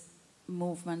populist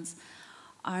movements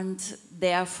aren't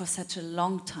there for such a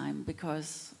long time,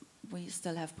 because we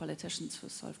still have politicians who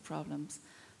solve problems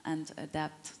and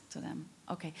adapt to them.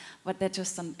 Okay, but that's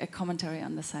just a commentary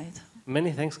on the side.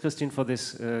 Many thanks, Christine, for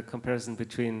this comparison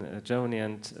between Germany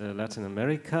and Latin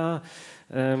America.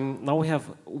 Now we have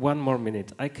 1 more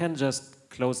minute. I can just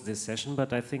close this session,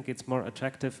 but I think it's more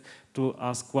attractive to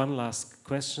ask one last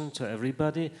question to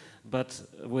everybody, but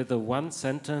with a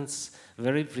 1-sentence,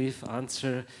 very brief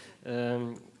answer.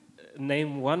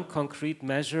 Name one concrete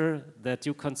measure that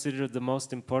you consider the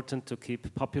most important to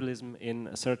keep populism in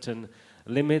certain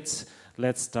limits.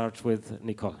 Let's start with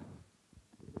Nicole.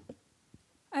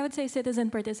 I would say citizen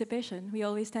participation. We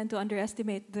always tend to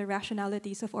underestimate the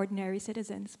rationalities of ordinary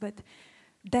citizens, but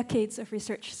decades of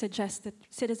research suggest that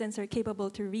citizens are capable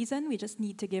to reason. We just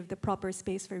need to give the proper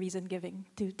space for reason giving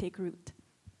to take root.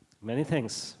 Many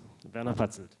thanks. Werner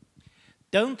Patzelt.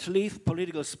 Don't leave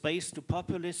political space to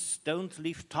populists. Don't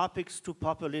leave topics to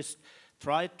populists.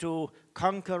 Try to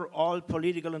conquer all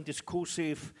political and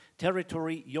discursive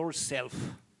territory yourself.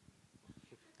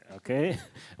 Okay,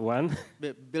 one.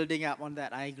 Building up on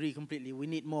that, I agree completely. We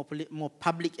need more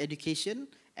public education,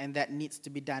 and that needs to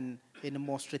be done in a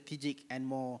more strategic and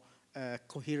more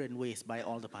coherent ways by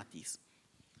all the parties.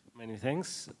 Many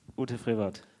thanks. Ute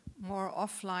Frevert. More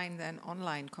offline than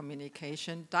online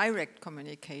communication, direct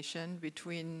communication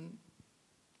between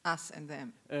us and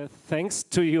them. Thanks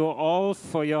to you all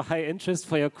for your high interest,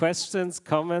 for your questions,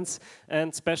 comments,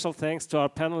 and special thanks to our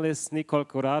panelists, Nicole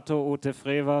Curato, Ute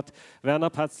Frevert,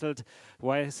 Werner Patzelt,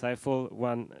 Y. Saiful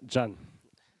Wanjan.